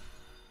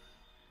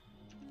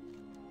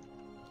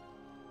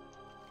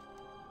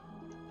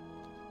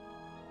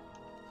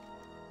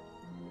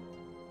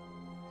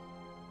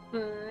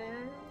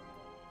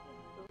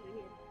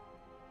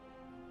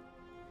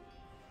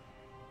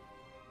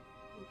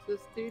 It's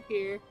this dude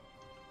here.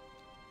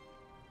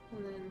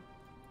 And then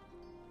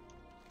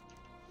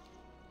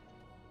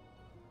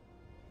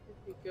if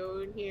you go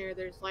in here,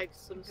 there's like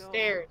some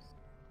stairs.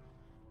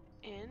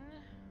 In?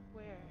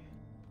 Where?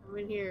 I'm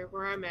in here,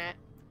 where I'm at.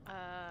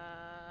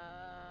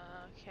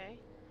 Okay.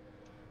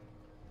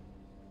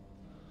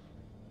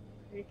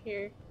 Right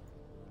here.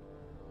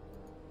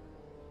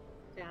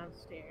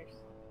 Downstairs.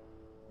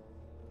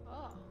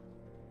 Oh.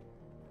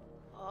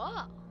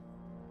 Oh.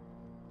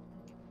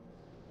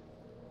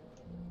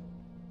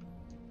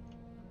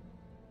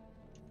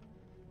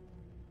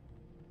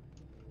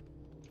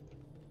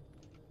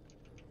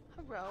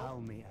 Hello. How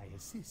may I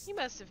assist? You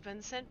must have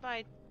been sent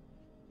by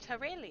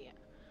Tarelia.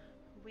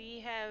 We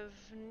have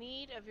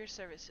need of your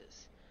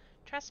services.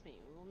 Trust me,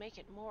 we will make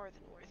it more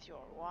than worth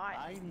your while.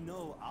 I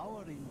know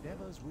our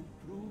endeavors will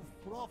prove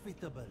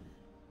profitable.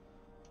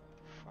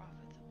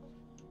 Profitable?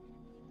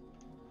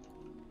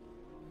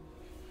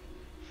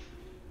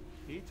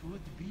 It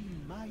would be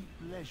my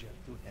pleasure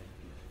to help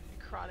you.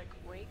 Necrotic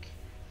Wake,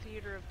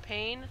 Theater of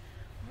Pain.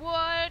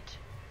 What?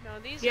 No,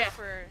 these Yeah. are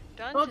for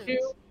Told dungeons.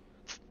 you.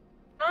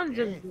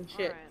 Dungeons and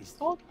shit. Alright.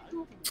 Told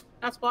you.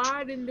 That's why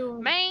I didn't do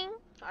them. Man!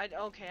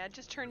 Okay, I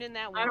just turned in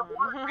that I one. don't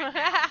want it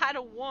right I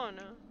don't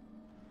wanna.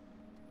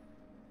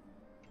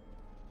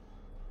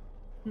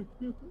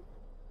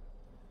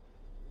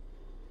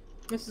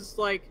 This is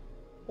like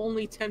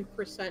only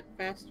 10%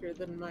 faster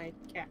than my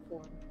cat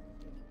form.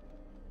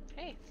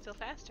 Hey, still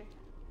faster.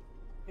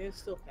 It's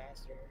still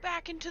faster.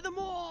 Back into the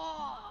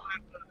mall!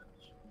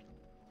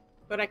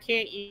 But I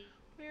can't eat.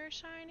 We're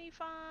shiny It'll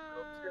fun.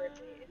 turn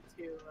me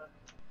into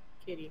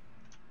kitty.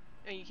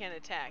 Oh, you can't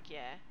attack,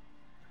 yeah.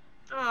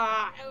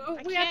 Ah,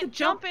 I we have to can't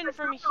jump in the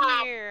from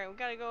top. here. We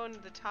gotta go into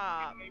the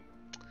top.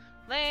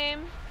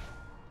 Lame.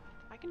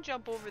 I can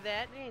jump over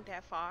that. It ain't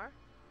that far.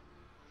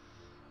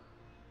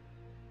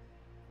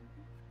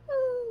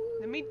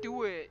 Let me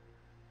do it.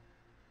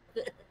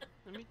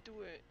 Let me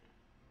do it.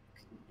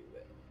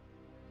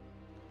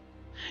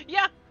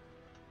 Yeah.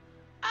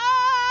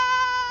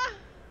 Ah!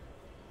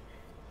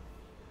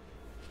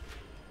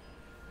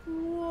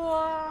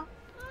 Whoa.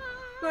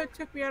 But it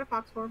took me out of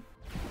fox form.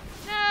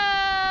 No!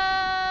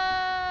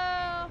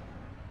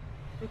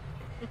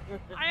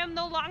 I am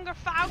no longer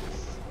Fox.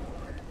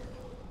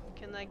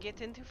 Can I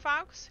get into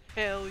Fox?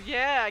 Hell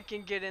yeah, I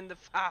can get into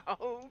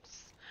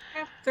Fox. I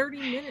have 30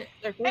 minutes.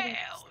 Like, 40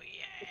 Hell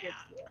yeah.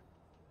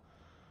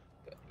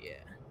 But yeah.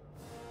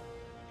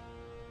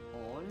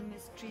 All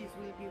mysteries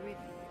will be revealed.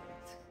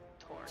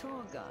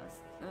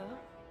 Torghast, huh?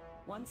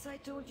 Once I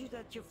told you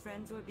that your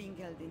friends were being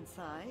held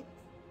inside,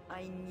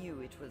 I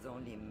knew it was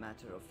only a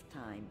matter of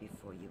time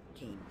before you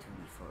came to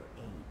me for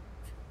aid.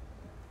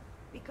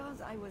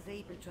 Because I was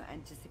able to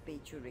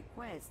anticipate your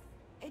request,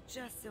 it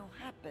just so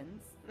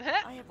happens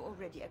I have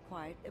already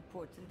acquired a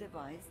portal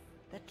device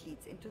that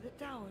leads into the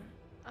tower.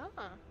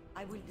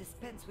 I will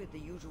dispense with the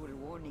usual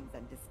warnings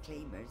and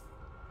disclaimers,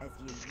 as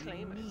your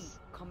unique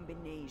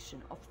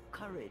combination of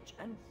courage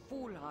and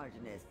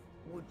foolhardiness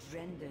would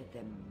render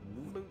them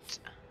moot.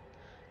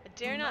 I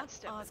dare not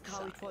step ask inside.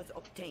 how it was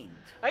obtained.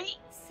 Aye.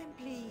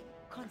 Simply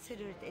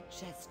consider it a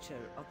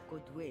gesture of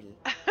goodwill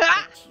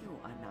that you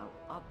are now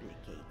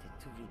obligated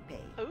to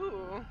repay.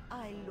 Ooh.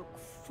 I look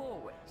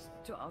forward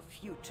to our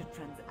future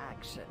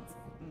transactions,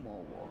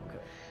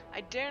 Moorwalker.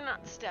 I dare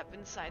not step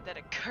inside that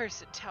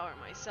accursed tower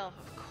myself,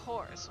 of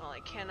course, while I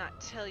cannot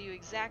tell you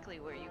exactly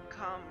where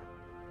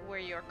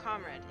your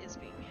comrade is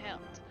being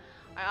held.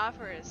 I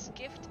offer as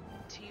gift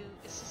to you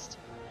assist.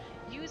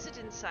 Use it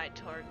inside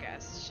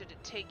Torghast should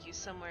it take you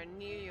somewhere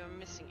near your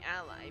missing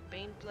ally.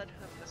 Bane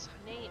Bloodhoof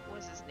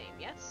was his name,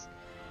 yes?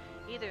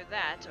 Either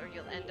that, or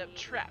you'll end up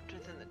trapped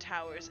within the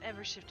tower's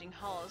ever-shifting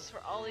halls for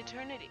all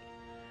eternity.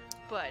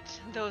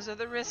 But those are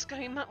the risks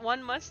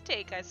one must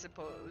take, I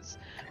suppose.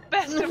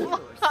 Best of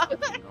luck!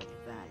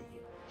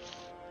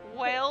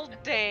 Well,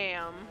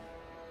 damn.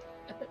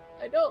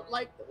 I don't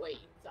like the way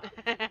you talk.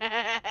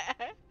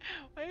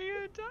 Why are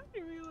you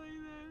talking to me like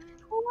that?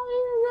 Why are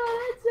you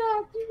gonna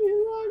talk to me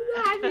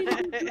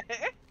like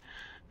that?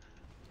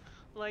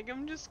 Like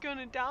I'm just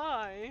gonna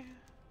die.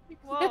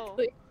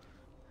 Exactly.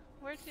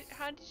 Whoa.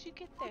 How did you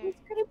get there? I was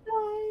gonna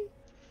die.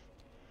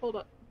 Hold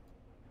up.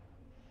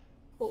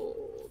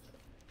 Hold.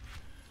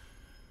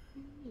 What do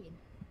you mean?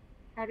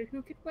 How did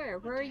who get where?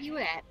 Where are you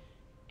at?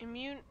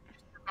 Immune.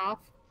 Off.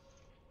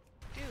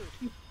 Dude,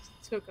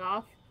 took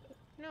off.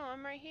 No,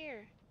 I'm right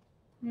here.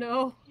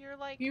 No. You're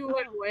like... You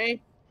went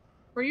away.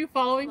 Were you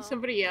following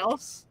somebody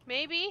else?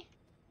 Maybe?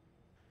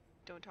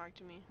 Don't talk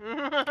to me.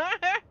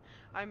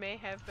 I may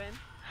have been.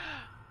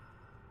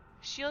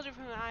 Shielded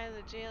from the eye of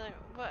the jailer.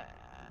 What?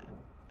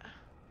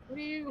 Where are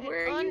you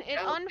It going?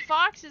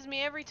 unfoxes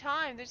me every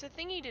time. There's a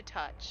thingy to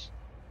touch.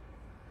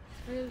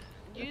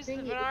 Use the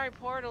Venari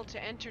portal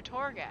to enter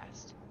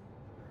Torghast.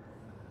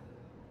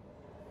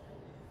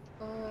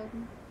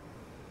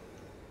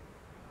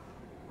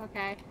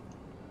 Okay.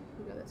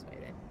 We'll go this way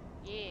then.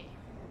 Yeah.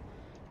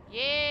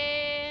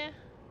 Yeah.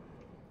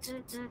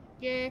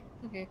 Yeah.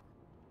 Okay.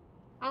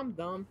 I'm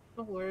done.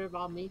 Don't worry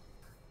about me.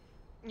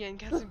 Yeah, and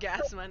got some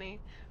gas money.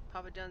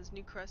 Papa John's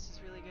new crust is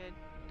really good.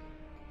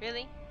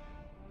 Really?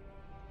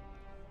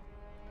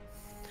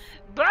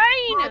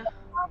 Brain!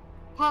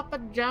 Papa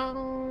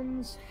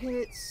John's,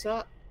 it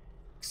sucks.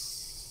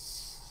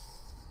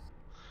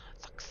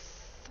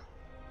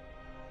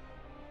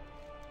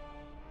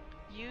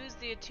 Use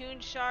the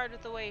attuned shard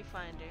with the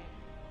Wayfinder.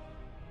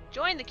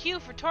 Join the queue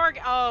for Torg.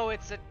 Oh,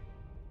 it's a.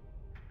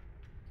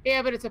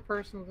 Yeah, but it's a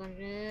personal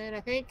dungeon.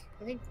 I think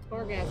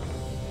Torghast is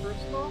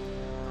personal.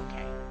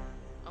 Okay.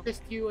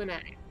 Just you and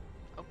I.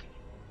 Okay.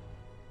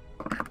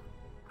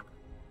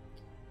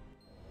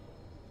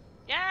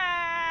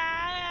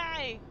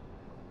 Yay!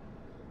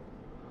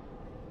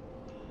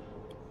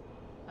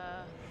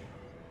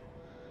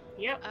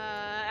 Yep.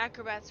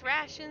 Acrobat's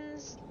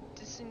rations,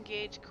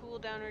 disengage,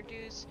 cooldown,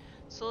 reduce,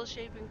 soul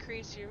shape,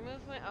 increase your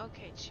movement.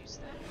 Okay, choose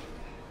that.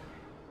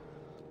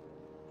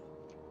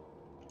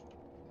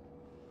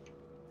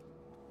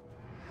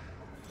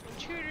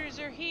 Intruders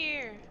are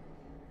here.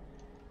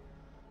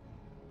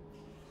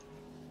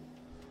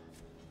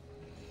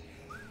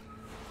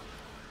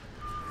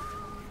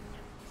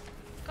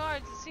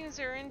 Guards, it seems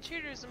there are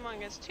intruders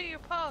among us. To your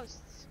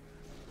posts.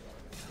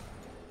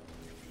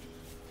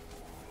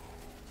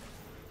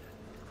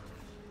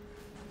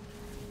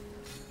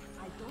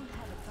 I don't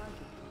have a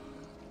target.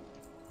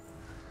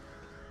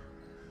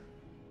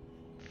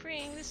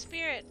 Freeing the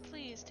spirit,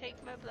 please take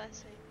my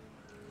blessing.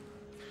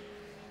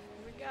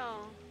 Here we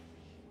go.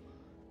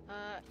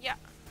 Yeah.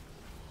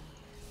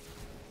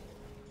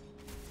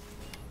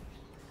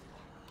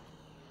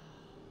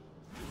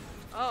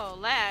 Oh,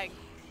 lag.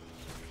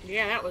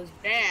 Yeah, that was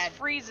bad. It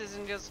freezes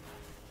and just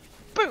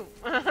boom.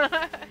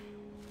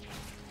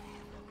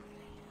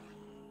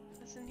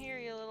 Listen here,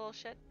 you little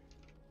shit.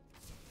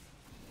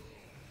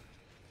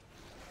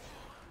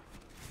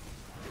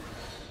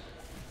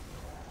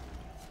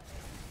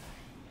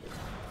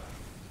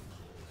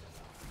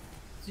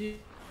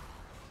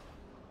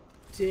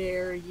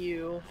 Dare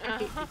you? I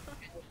hate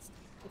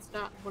it's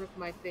not one of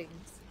my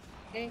things.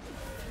 Okay?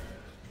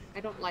 I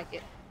don't like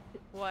it.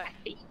 What? I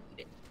hate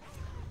it.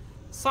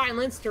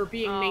 Silenced or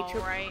being nature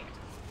right.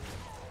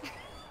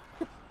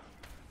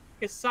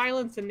 Because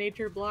silence and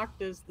nature block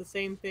does the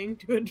same thing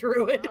to a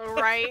druid.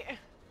 Right.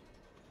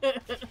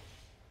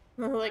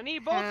 Like, I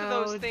need both of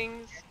those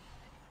things.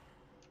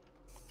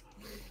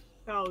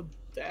 How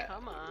dare.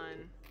 Come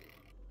on.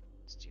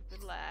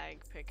 Stupid lag.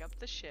 Pick up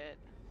the shit.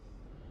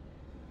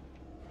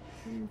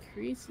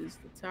 Increases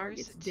the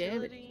target's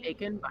damage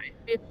taken by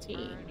 15.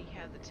 I already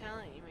have the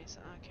talent. You may say,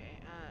 okay.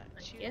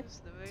 Choose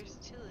the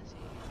versatility.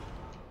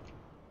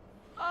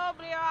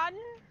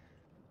 Oblivion.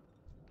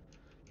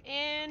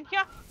 And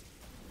yeah.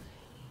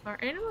 Are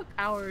animal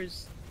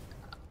powers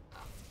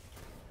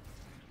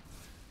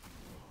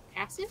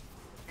passive?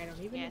 I don't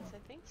even know. Yes, I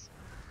think so.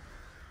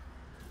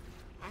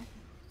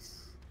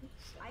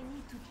 I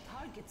need to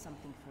target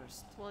something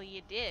first. Well,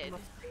 you did.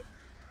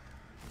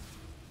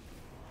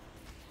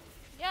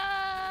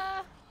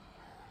 Yeah.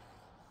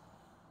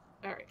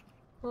 Alright.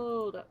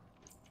 Hold up.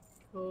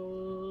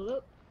 Hold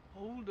up.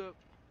 Hold up.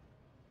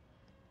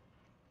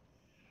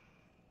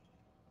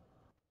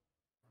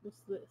 What's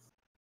this?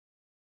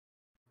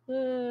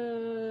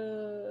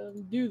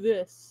 Do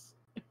this,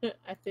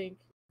 I think,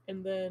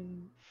 and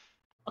then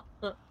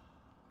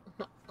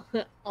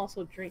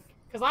also drink.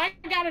 Cause I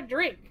gotta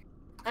drink.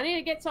 I need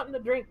to get something to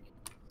drink.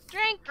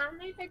 Drink. I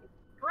need to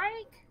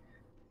drink.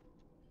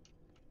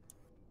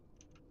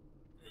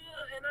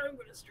 And I'm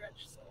gonna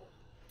stretch. So.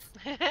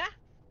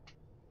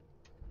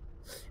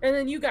 And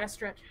then you gotta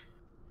stretch.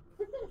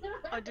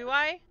 Oh, do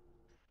I?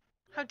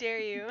 How dare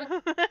you?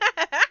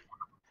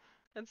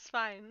 That's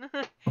fine.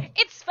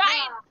 It's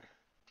fine.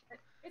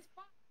 It's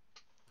fine.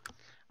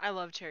 I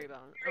love cherry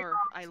bombs. Or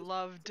I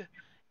loved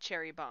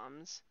cherry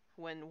bombs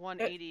when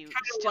 180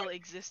 still like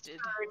existed.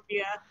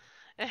 Yeah.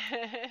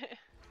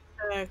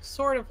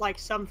 Sort of like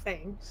some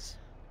things.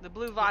 The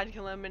blue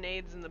vodka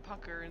lemonades and the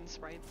pucker and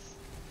sprites.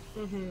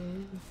 Mm-hmm.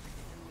 And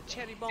the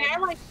cherry bombs. See, I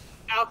like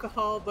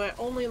alcohol, but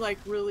only like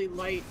really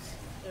light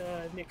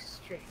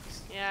mixed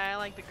drinks. Yeah, I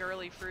like the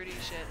girly fruity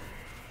shit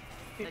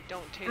that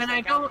don't taste and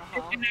like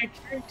alcohol. And I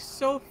drink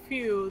so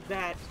few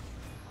that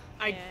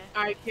I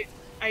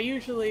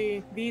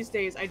usually these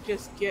days I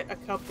just get a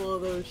couple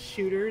of those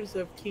shooters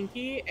of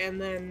kinky,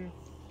 and then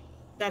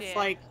that's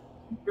like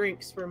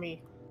drinks for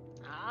me.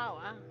 Oh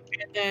wow.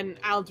 and then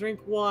I'll drink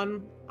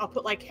one. I'll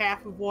put like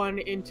half of one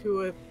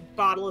into a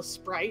bottle of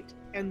Sprite,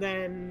 and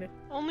then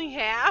only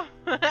half.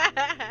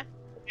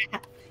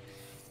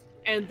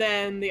 And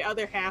then the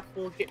other half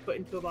will get put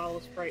into a bottle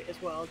of Sprite as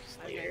well, just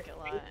I later. drink a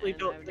lot, Thankfully,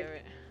 and I've never...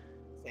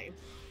 Same.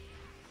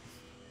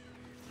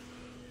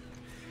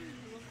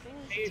 Little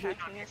things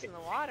attacking us in the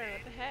water,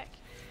 what the heck?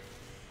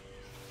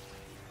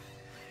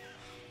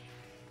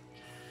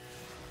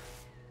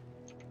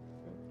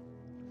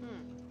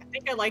 I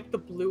think I like the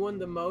blue one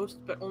the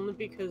most, but only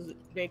because it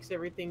makes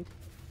everything...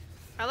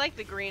 I like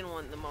the green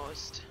one the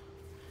most.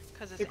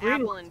 Because it's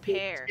apple and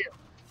pear.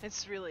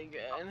 It's really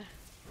good.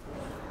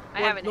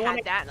 I haven't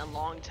had that in a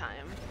long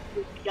time.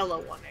 The yellow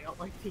one. I don't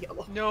like the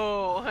yellow.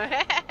 No.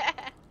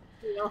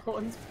 The yellow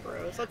one's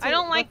gross. I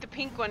don't like the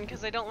pink one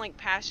because I don't like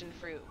passion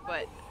fruit,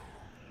 but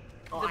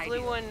the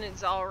blue one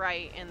is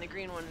alright and the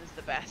green one is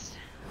the best.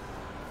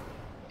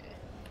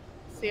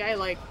 See, I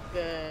like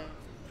the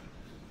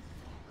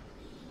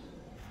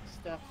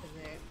stuff in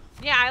there.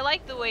 Yeah, I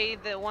like the way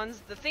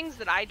the things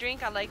that I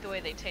drink, I like the way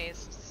they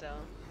taste, so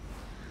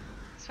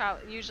it's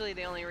usually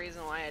the only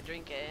reason why I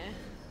drink it.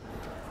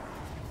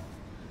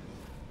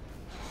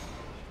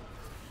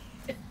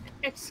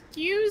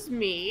 Excuse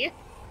me.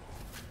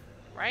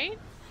 Right?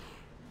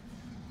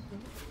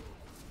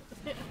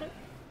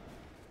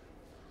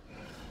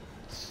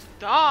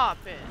 Stop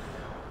it.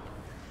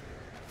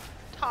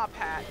 Top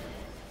hat.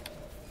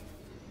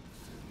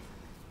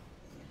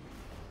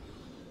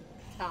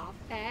 Top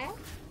hat?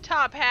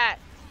 Top hat.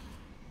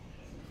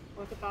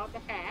 What about the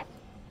hat?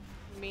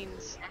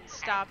 Means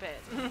stop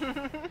it.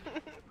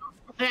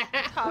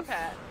 Top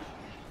hat.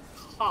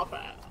 Top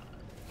hat.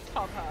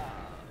 Top hat.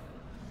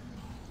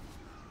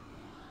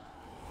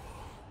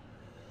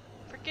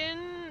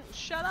 Freaking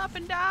shut up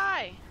and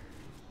die.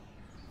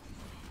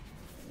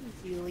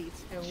 These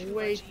elites have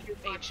way too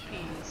much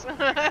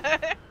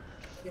HPs.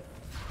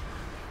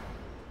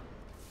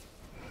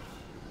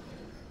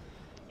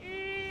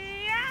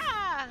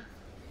 Yeah.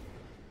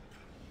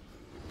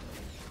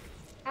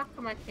 How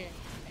come I can't?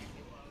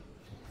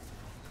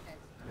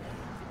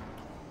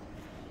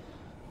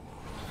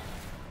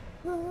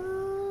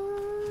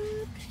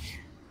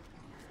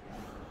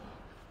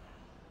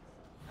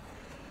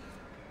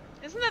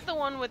 Isn't that the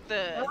one with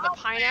the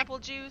pineapple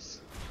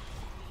juice?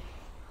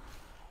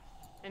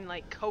 And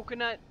like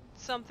coconut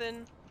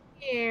something?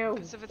 Ew.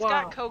 Because if it's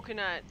got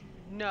coconut,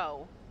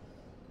 no.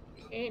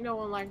 Ain't no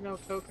one like no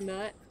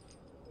coconut.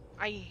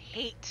 I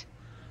hate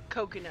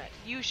coconut.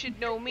 You should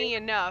know me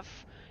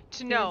enough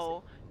to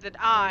know that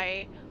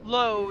I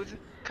loathe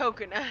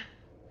coconut.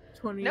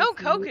 No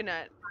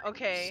coconut.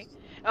 Okay.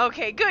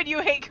 Okay, good.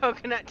 You hate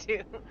coconut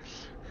too.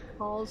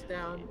 Falls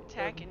down.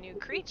 Attack a new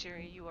creature.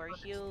 You are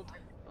healed.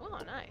 Oh,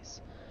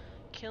 nice.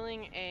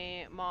 Killing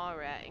a maw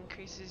rat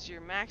increases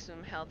your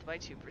maximum health by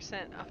 2%,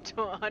 up to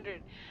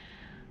 100.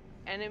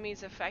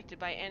 Enemies affected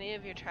by any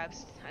of your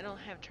traps. I don't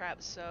have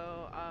traps,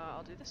 so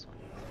I'll do this one.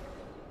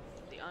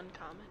 The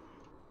uncommon.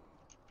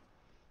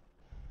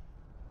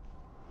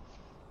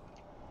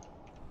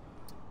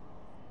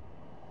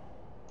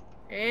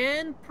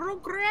 And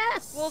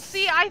progress. Well,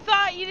 see, I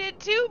thought you did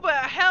too, but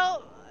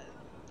hell,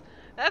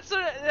 that's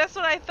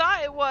what I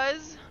thought it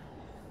was.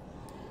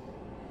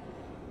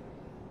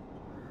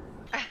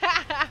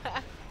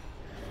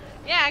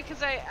 Yeah,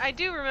 because I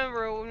do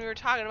remember when we were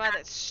talking about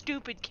that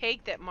stupid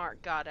cake that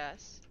Mark got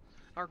us.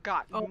 Or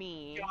got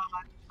me.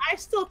 God. I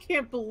still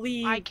can't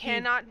believe I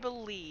cannot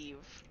believe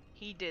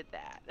he did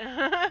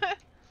that.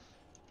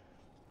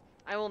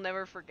 I will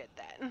never forget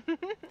that.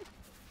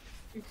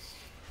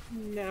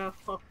 No,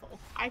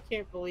 I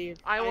can't believe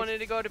I wanted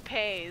to go to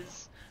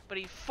Pay's, but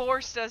he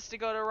forced us to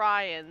go to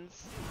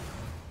Ryan's.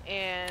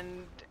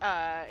 And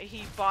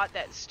he bought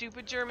that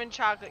stupid German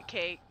chocolate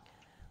cake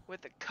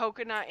with the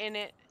coconut in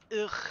it.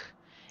 Ugh.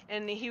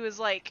 And he was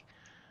like,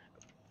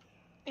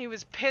 he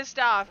was pissed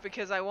off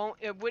because I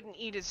wouldn't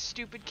eat his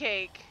stupid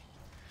cake.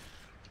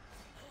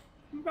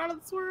 I'm about to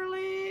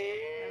swirly.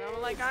 And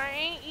I'm like, I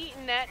ain't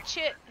eating that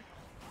shit.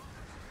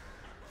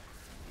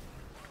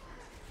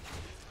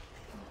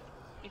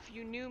 If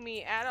you knew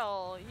me at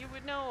all, you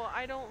would know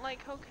I don't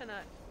like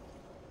coconut.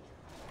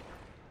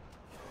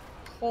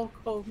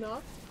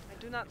 Coconut? I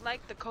do not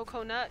like the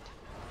coconut.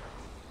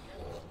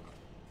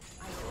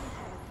 I don't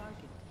have a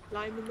target.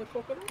 Lime in the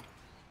coconut?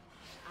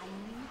 I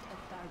need a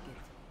target.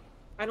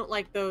 I don't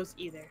like those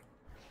either.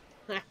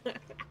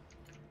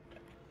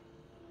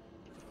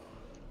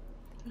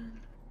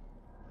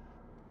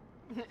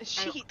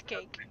 Sheet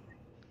cake.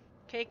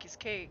 Cake is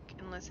cake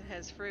unless it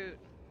has fruit.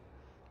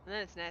 And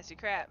then it's nasty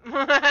crap.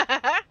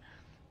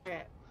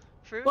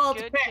 Fruit, well,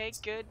 good, depends.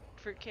 cake, good.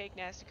 Fruit cake,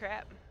 nasty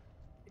crap.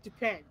 It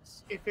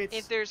depends.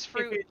 If there's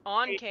fruit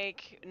on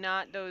cake,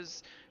 not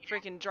those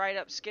freaking dried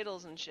up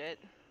Skittles and shit.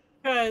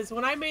 Because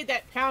when I made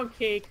that pound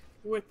cake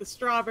with the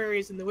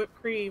strawberries and the whipped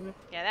cream,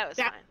 yeah, that was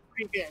fine.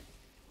 Pretty good.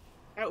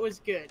 That was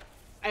good.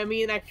 I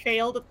mean, I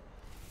failed.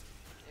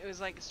 It was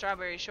like a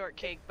strawberry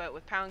shortcake, but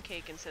with pound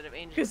cake instead of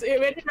angel. Because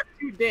it ended up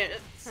too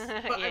dense.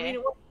 But yeah. I mean,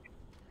 it was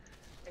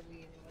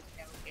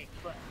pound cake,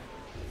 but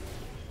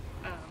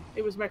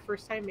It was my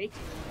first time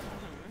making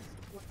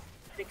it.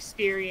 An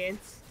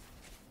experience.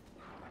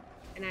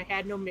 And I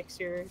had no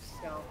mixer,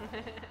 so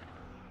it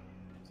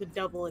was a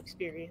double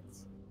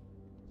experience.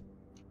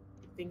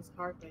 Did things the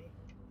hard way.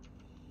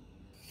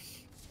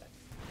 But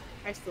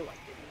I still liked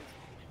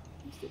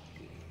it.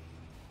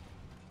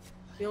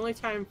 The only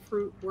time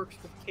fruit works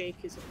with cake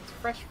is if it's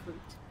fresh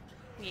fruit.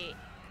 Yeah.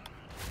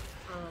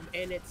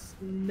 And it's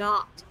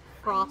not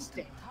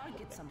frosting.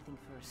 Target something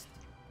first.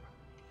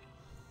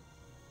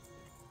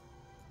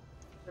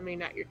 I mean,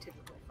 not your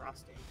typical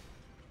frosting.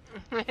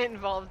 It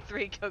involved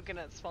 3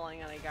 coconuts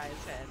falling on a guy's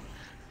head.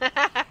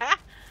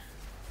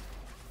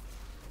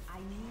 I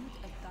need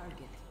a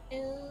target.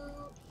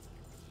 Ew.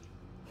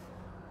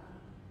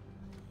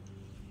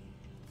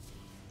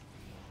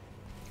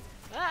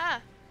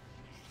 Ah!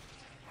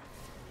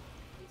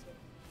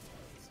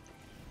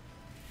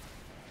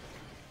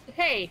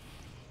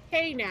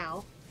 Hey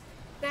now.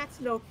 That's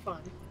no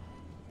fun.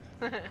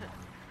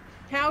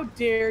 How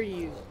dare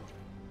you?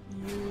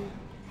 You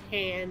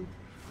hand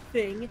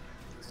thing.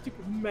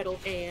 Stupid metal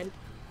hand.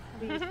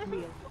 Leave me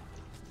alone.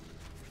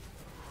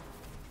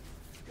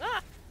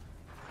 Ah!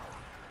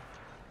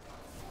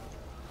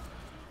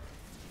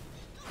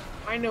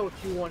 I know what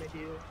you want to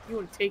do. You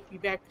want to take me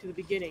back to the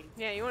beginning.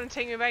 Yeah, you want to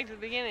take me back to the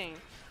beginning.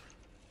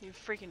 You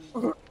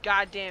freaking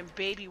goddamn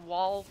baby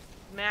wall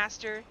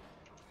master.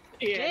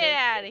 Yeah, Get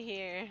out of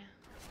here.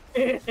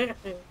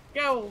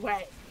 Go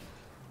away.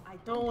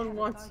 No one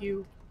wants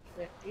you.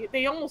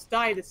 They almost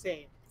die the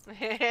same.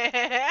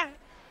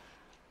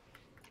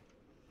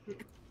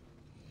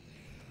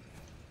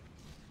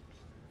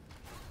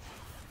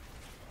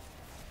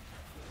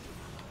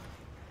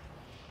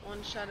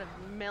 One shot of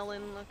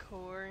melon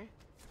liqueur,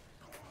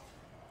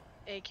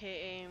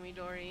 aka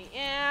Midori.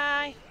 Yeah,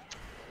 I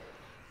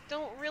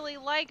don't really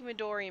like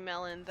Midori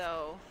melon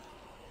though.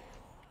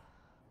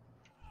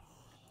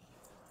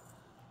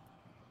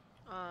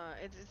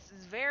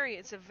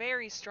 It's a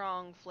very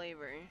strong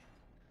flavor.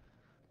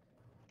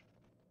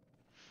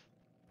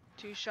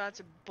 2 shots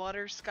of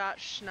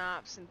butterscotch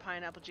schnapps and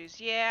pineapple juice.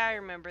 Yeah, I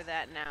remember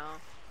that now.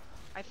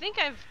 I think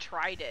I've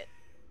tried it.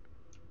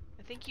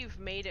 I think you've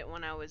made it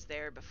when I was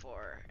there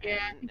before,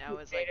 Yeah, and I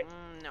was like,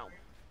 no.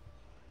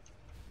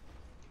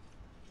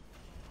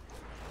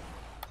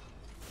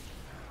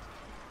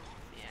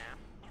 Yeah.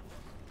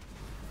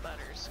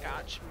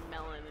 Butterscotch,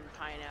 melon, and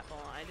pineapple.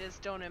 I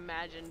just don't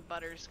imagine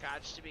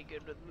butterscotch to be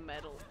good with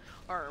metal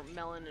or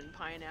melon and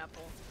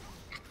pineapple.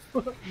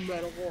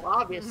 Metal, well,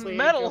 obviously.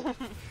 Metal.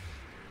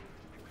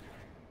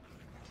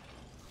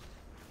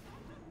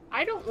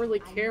 I don't really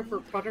care for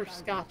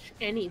butterscotch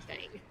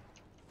anything.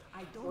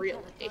 Really.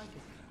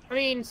 I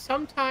mean,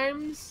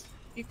 sometimes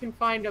you can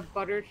find a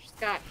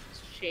butterscotch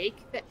shake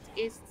that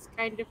tastes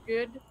kind of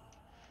good.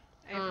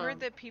 I've heard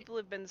that people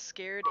have been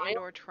scared and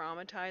or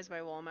traumatized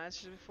by wall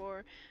masters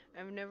before.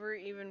 I've never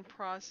even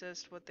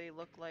processed what they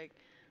look like.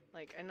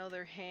 Like, I know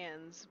they're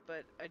hands,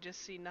 but I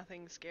just see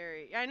nothing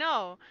scary. I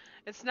know!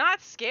 It's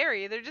not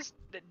scary, they're just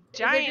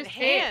giant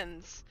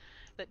hands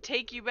that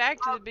take you back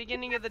to the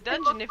beginning of the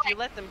dungeon if you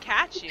let them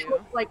catch you.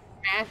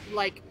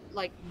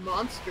 Like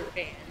monster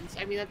hands.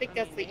 I mean, I think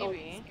that's the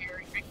only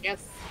scary. I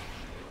guess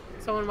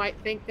someone might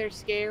think they're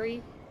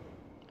scary.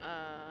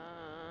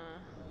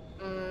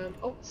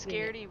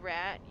 Scaredy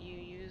rat. You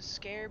use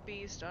Scare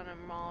Beast on a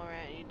mall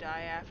rat and you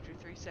die after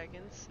 3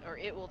 seconds. Or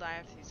it will die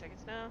after 3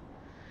 seconds now.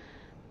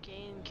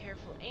 Gain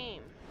careful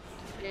aim.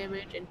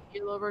 Damage and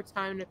heal over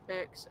time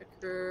effects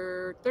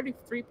occur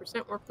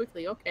 33% more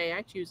quickly. Okay,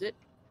 I choose it.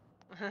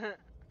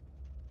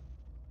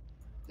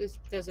 This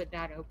does it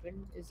not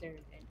open? Is there?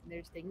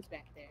 There's things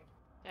back there.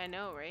 I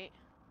know, right?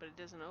 But it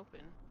doesn't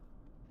open.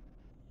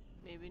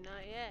 Maybe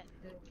not yet.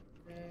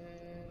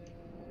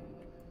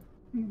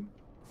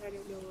 I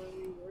don't know where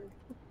we were.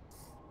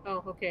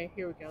 Oh, okay.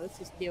 Here we go.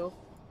 This is new.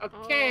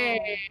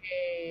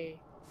 Okay.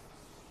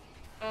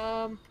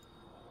 Oh.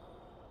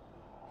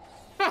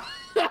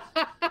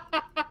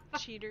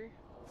 Cheater.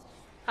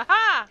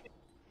 Haha!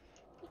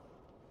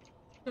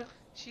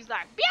 She's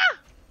like, yeah!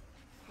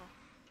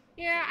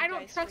 Yeah, I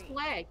don't trust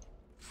lag.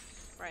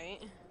 Right.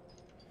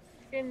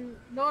 And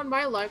knowing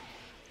my luck,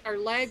 our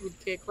lag would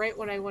kick right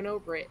when I went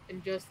over it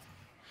and just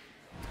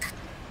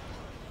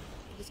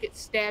get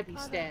stabby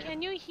stabbed.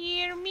 Can you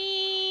hear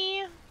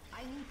me?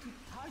 I need to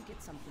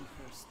target something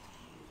first.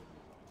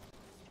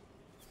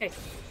 Hey.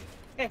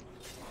 Hey.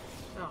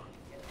 Oh.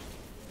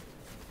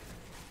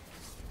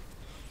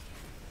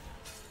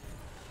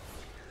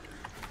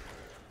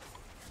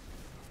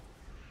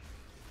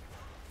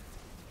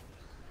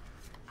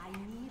 I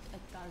need a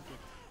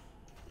target.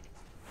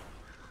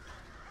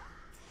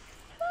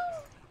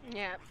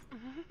 Yeah.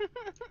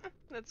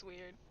 That's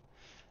weird.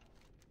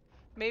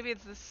 Maybe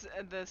it's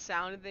the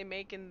sound that they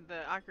make in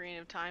the Ocarina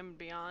of Time and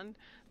Beyond.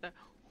 The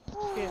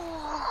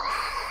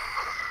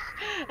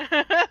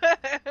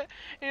and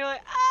you're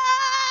like,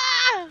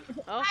 ah!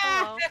 Oh,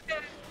 hello.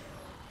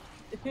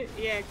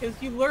 Yeah, because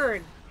you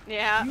learn.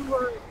 Yeah. You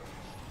learn.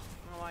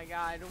 Oh my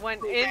god.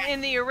 When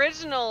in the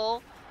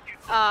original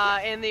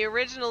in the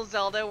original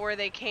Zelda where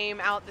they came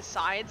out the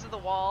sides of the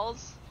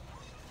walls.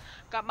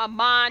 Got my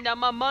mind on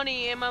my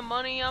money and my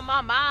money on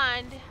my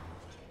mind.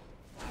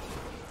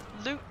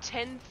 Loot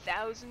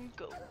 10,000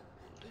 gold.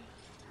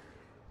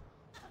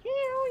 Hell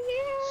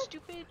yeah.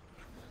 Stupid.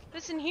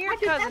 Listen here,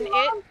 cousin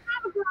it.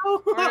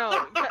 Or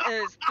no,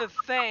 it's the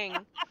thing.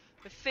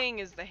 The thing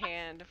is the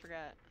hand. I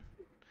forgot.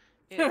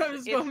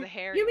 It's the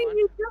hairy You mean one.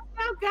 you just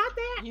now got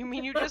that? You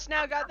mean you just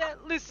now got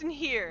that? Listen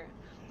here.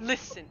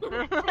 Listen.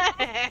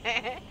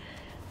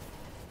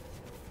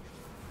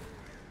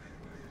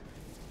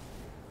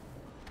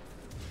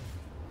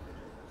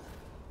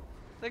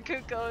 The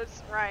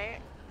cuckoos, right?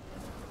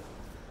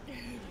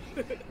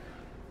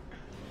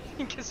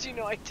 Because you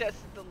know I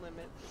tested the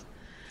limits.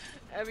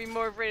 I'd be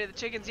more afraid of the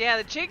chickens. Yeah,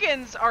 the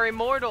chickens are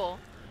immortal.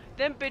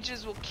 Them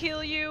bitches will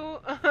kill you.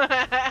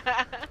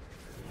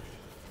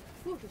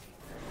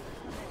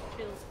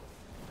 Chills.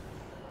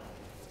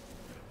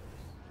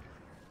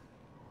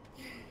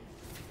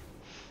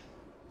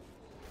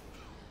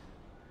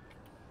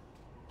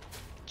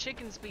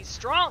 Chickens be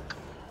strong.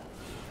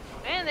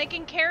 Man, they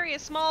can carry a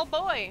small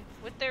boy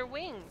with their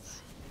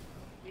wings.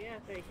 Yeah,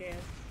 they can.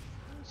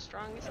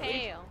 Strong as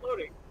hell.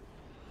 Floating.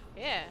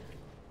 Yeah.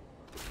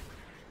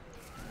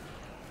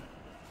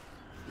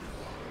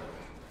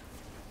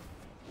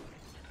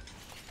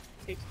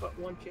 Takes but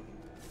one chicken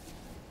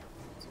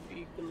to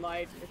be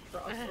gliding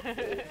across the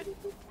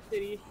whole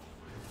city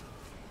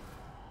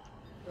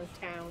or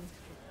town.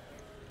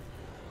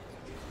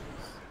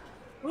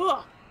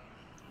 Ugh!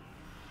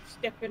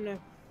 Step in a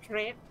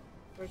trap,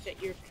 or is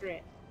that your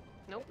trap?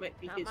 Nope, That might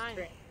be not his mine.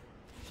 trap.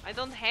 I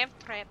don't have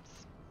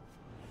traps.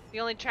 The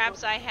only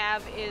traps I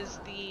have is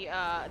the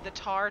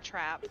tar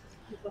trap,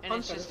 and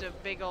it's just a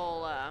big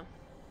ol'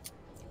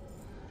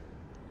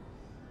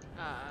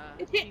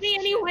 It hit me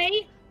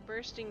anyway!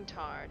 Bursting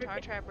tar. Tar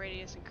trap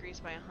radius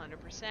increased by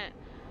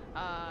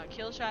 100%.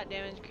 Kill shot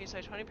damage increased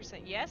by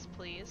 20%. Yes,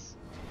 please.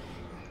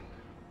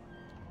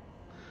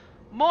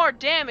 More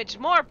damage,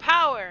 more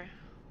power!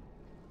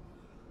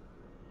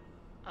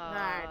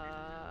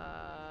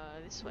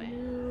 This way.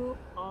 You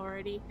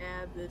already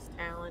have this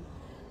talent.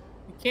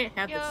 You can't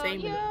have the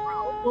same in the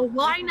world. Well,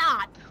 why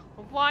not?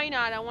 Why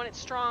not? I want it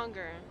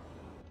stronger.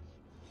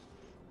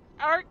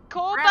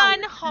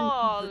 Arcoban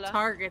Hall! The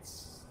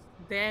target's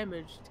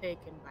damage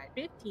taken by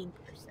 15%.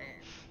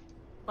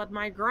 But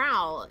my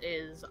growl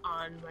is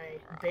on my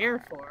bear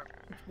form,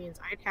 which means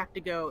I'd have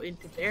to go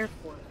into bear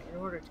form in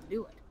order to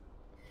do it.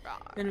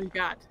 Then we've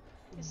got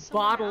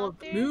Bottle of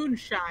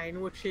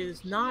Moonshine, which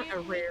is not a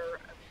rare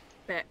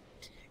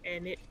effect,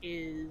 and it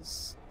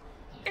is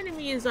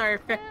enemies are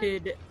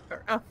affected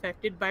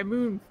by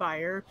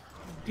moonfire,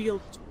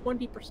 deal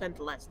 20%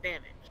 less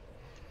damage.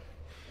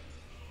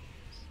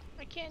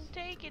 I can't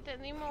take it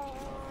anymore.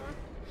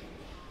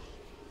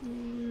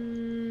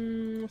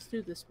 Let's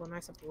do this one, I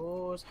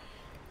suppose.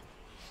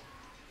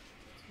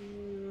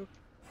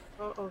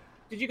 Uh-oh.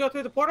 Did you go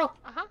through the portal?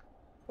 Uh-huh.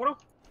 Portal?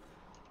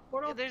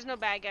 Portal? Yeah, there's no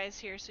bad guys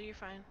here, so you're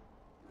fine.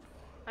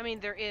 I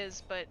mean, there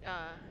is, but,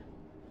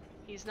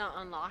 he's not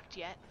unlocked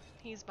yet.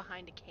 He's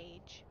behind a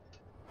cage.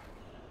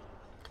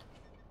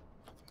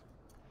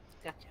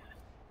 Gotcha.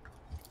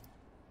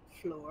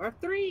 Floor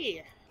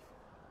 3.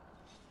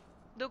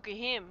 Look at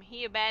him.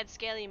 He a bad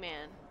skelly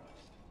man.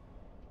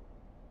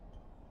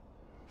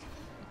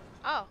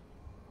 Oh.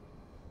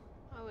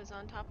 I was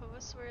on top of a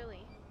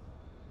swirly.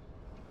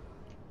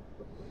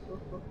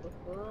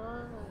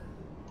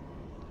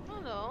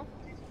 Hello.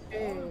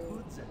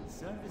 Goods and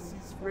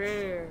services for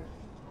Rare.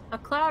 A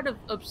cloud of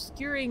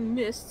obscuring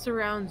mist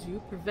surrounds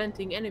you,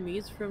 preventing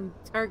enemies from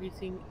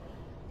targeting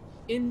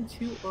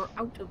into or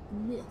out of the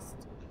mist.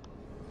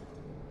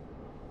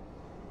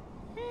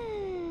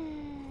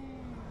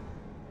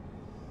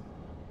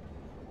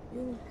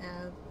 You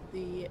have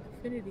the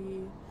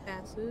affinity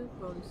passive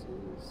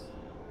bonuses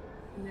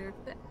and their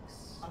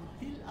effects.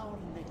 until our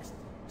next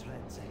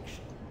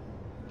transaction.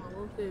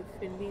 All of the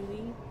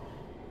affinity.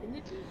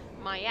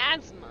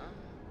 Miasma.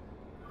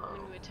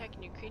 When you attack a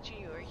new creature,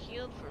 you are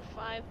healed for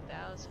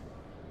 5,000.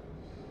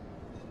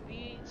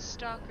 The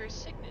Stalker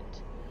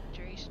Signet.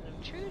 Duration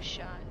of True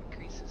Shot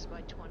increases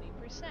by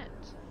 20%.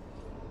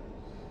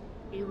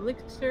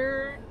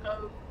 Elixir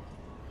of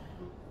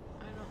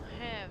I don't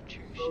have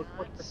True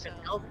Shot, so...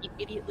 health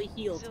immediately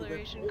healed.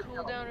 Acceleration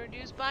cooldown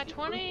reduced by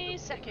 20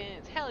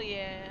 seconds. Hell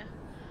yeah.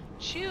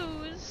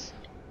 Choose.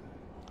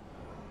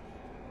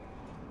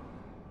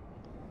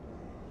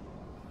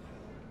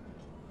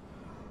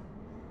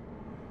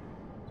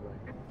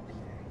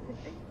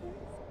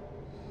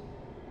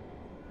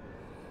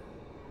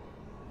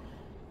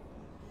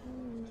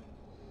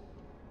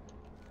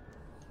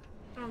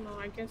 I don't know,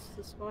 I guess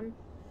this one.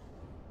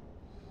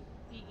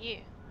 Yeah.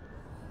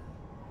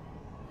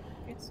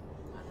 I guess,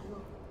 I don't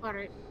know.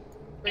 Alright.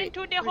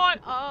 Into the hall.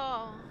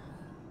 Oh.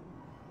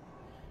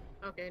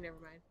 Okay, never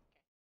mind.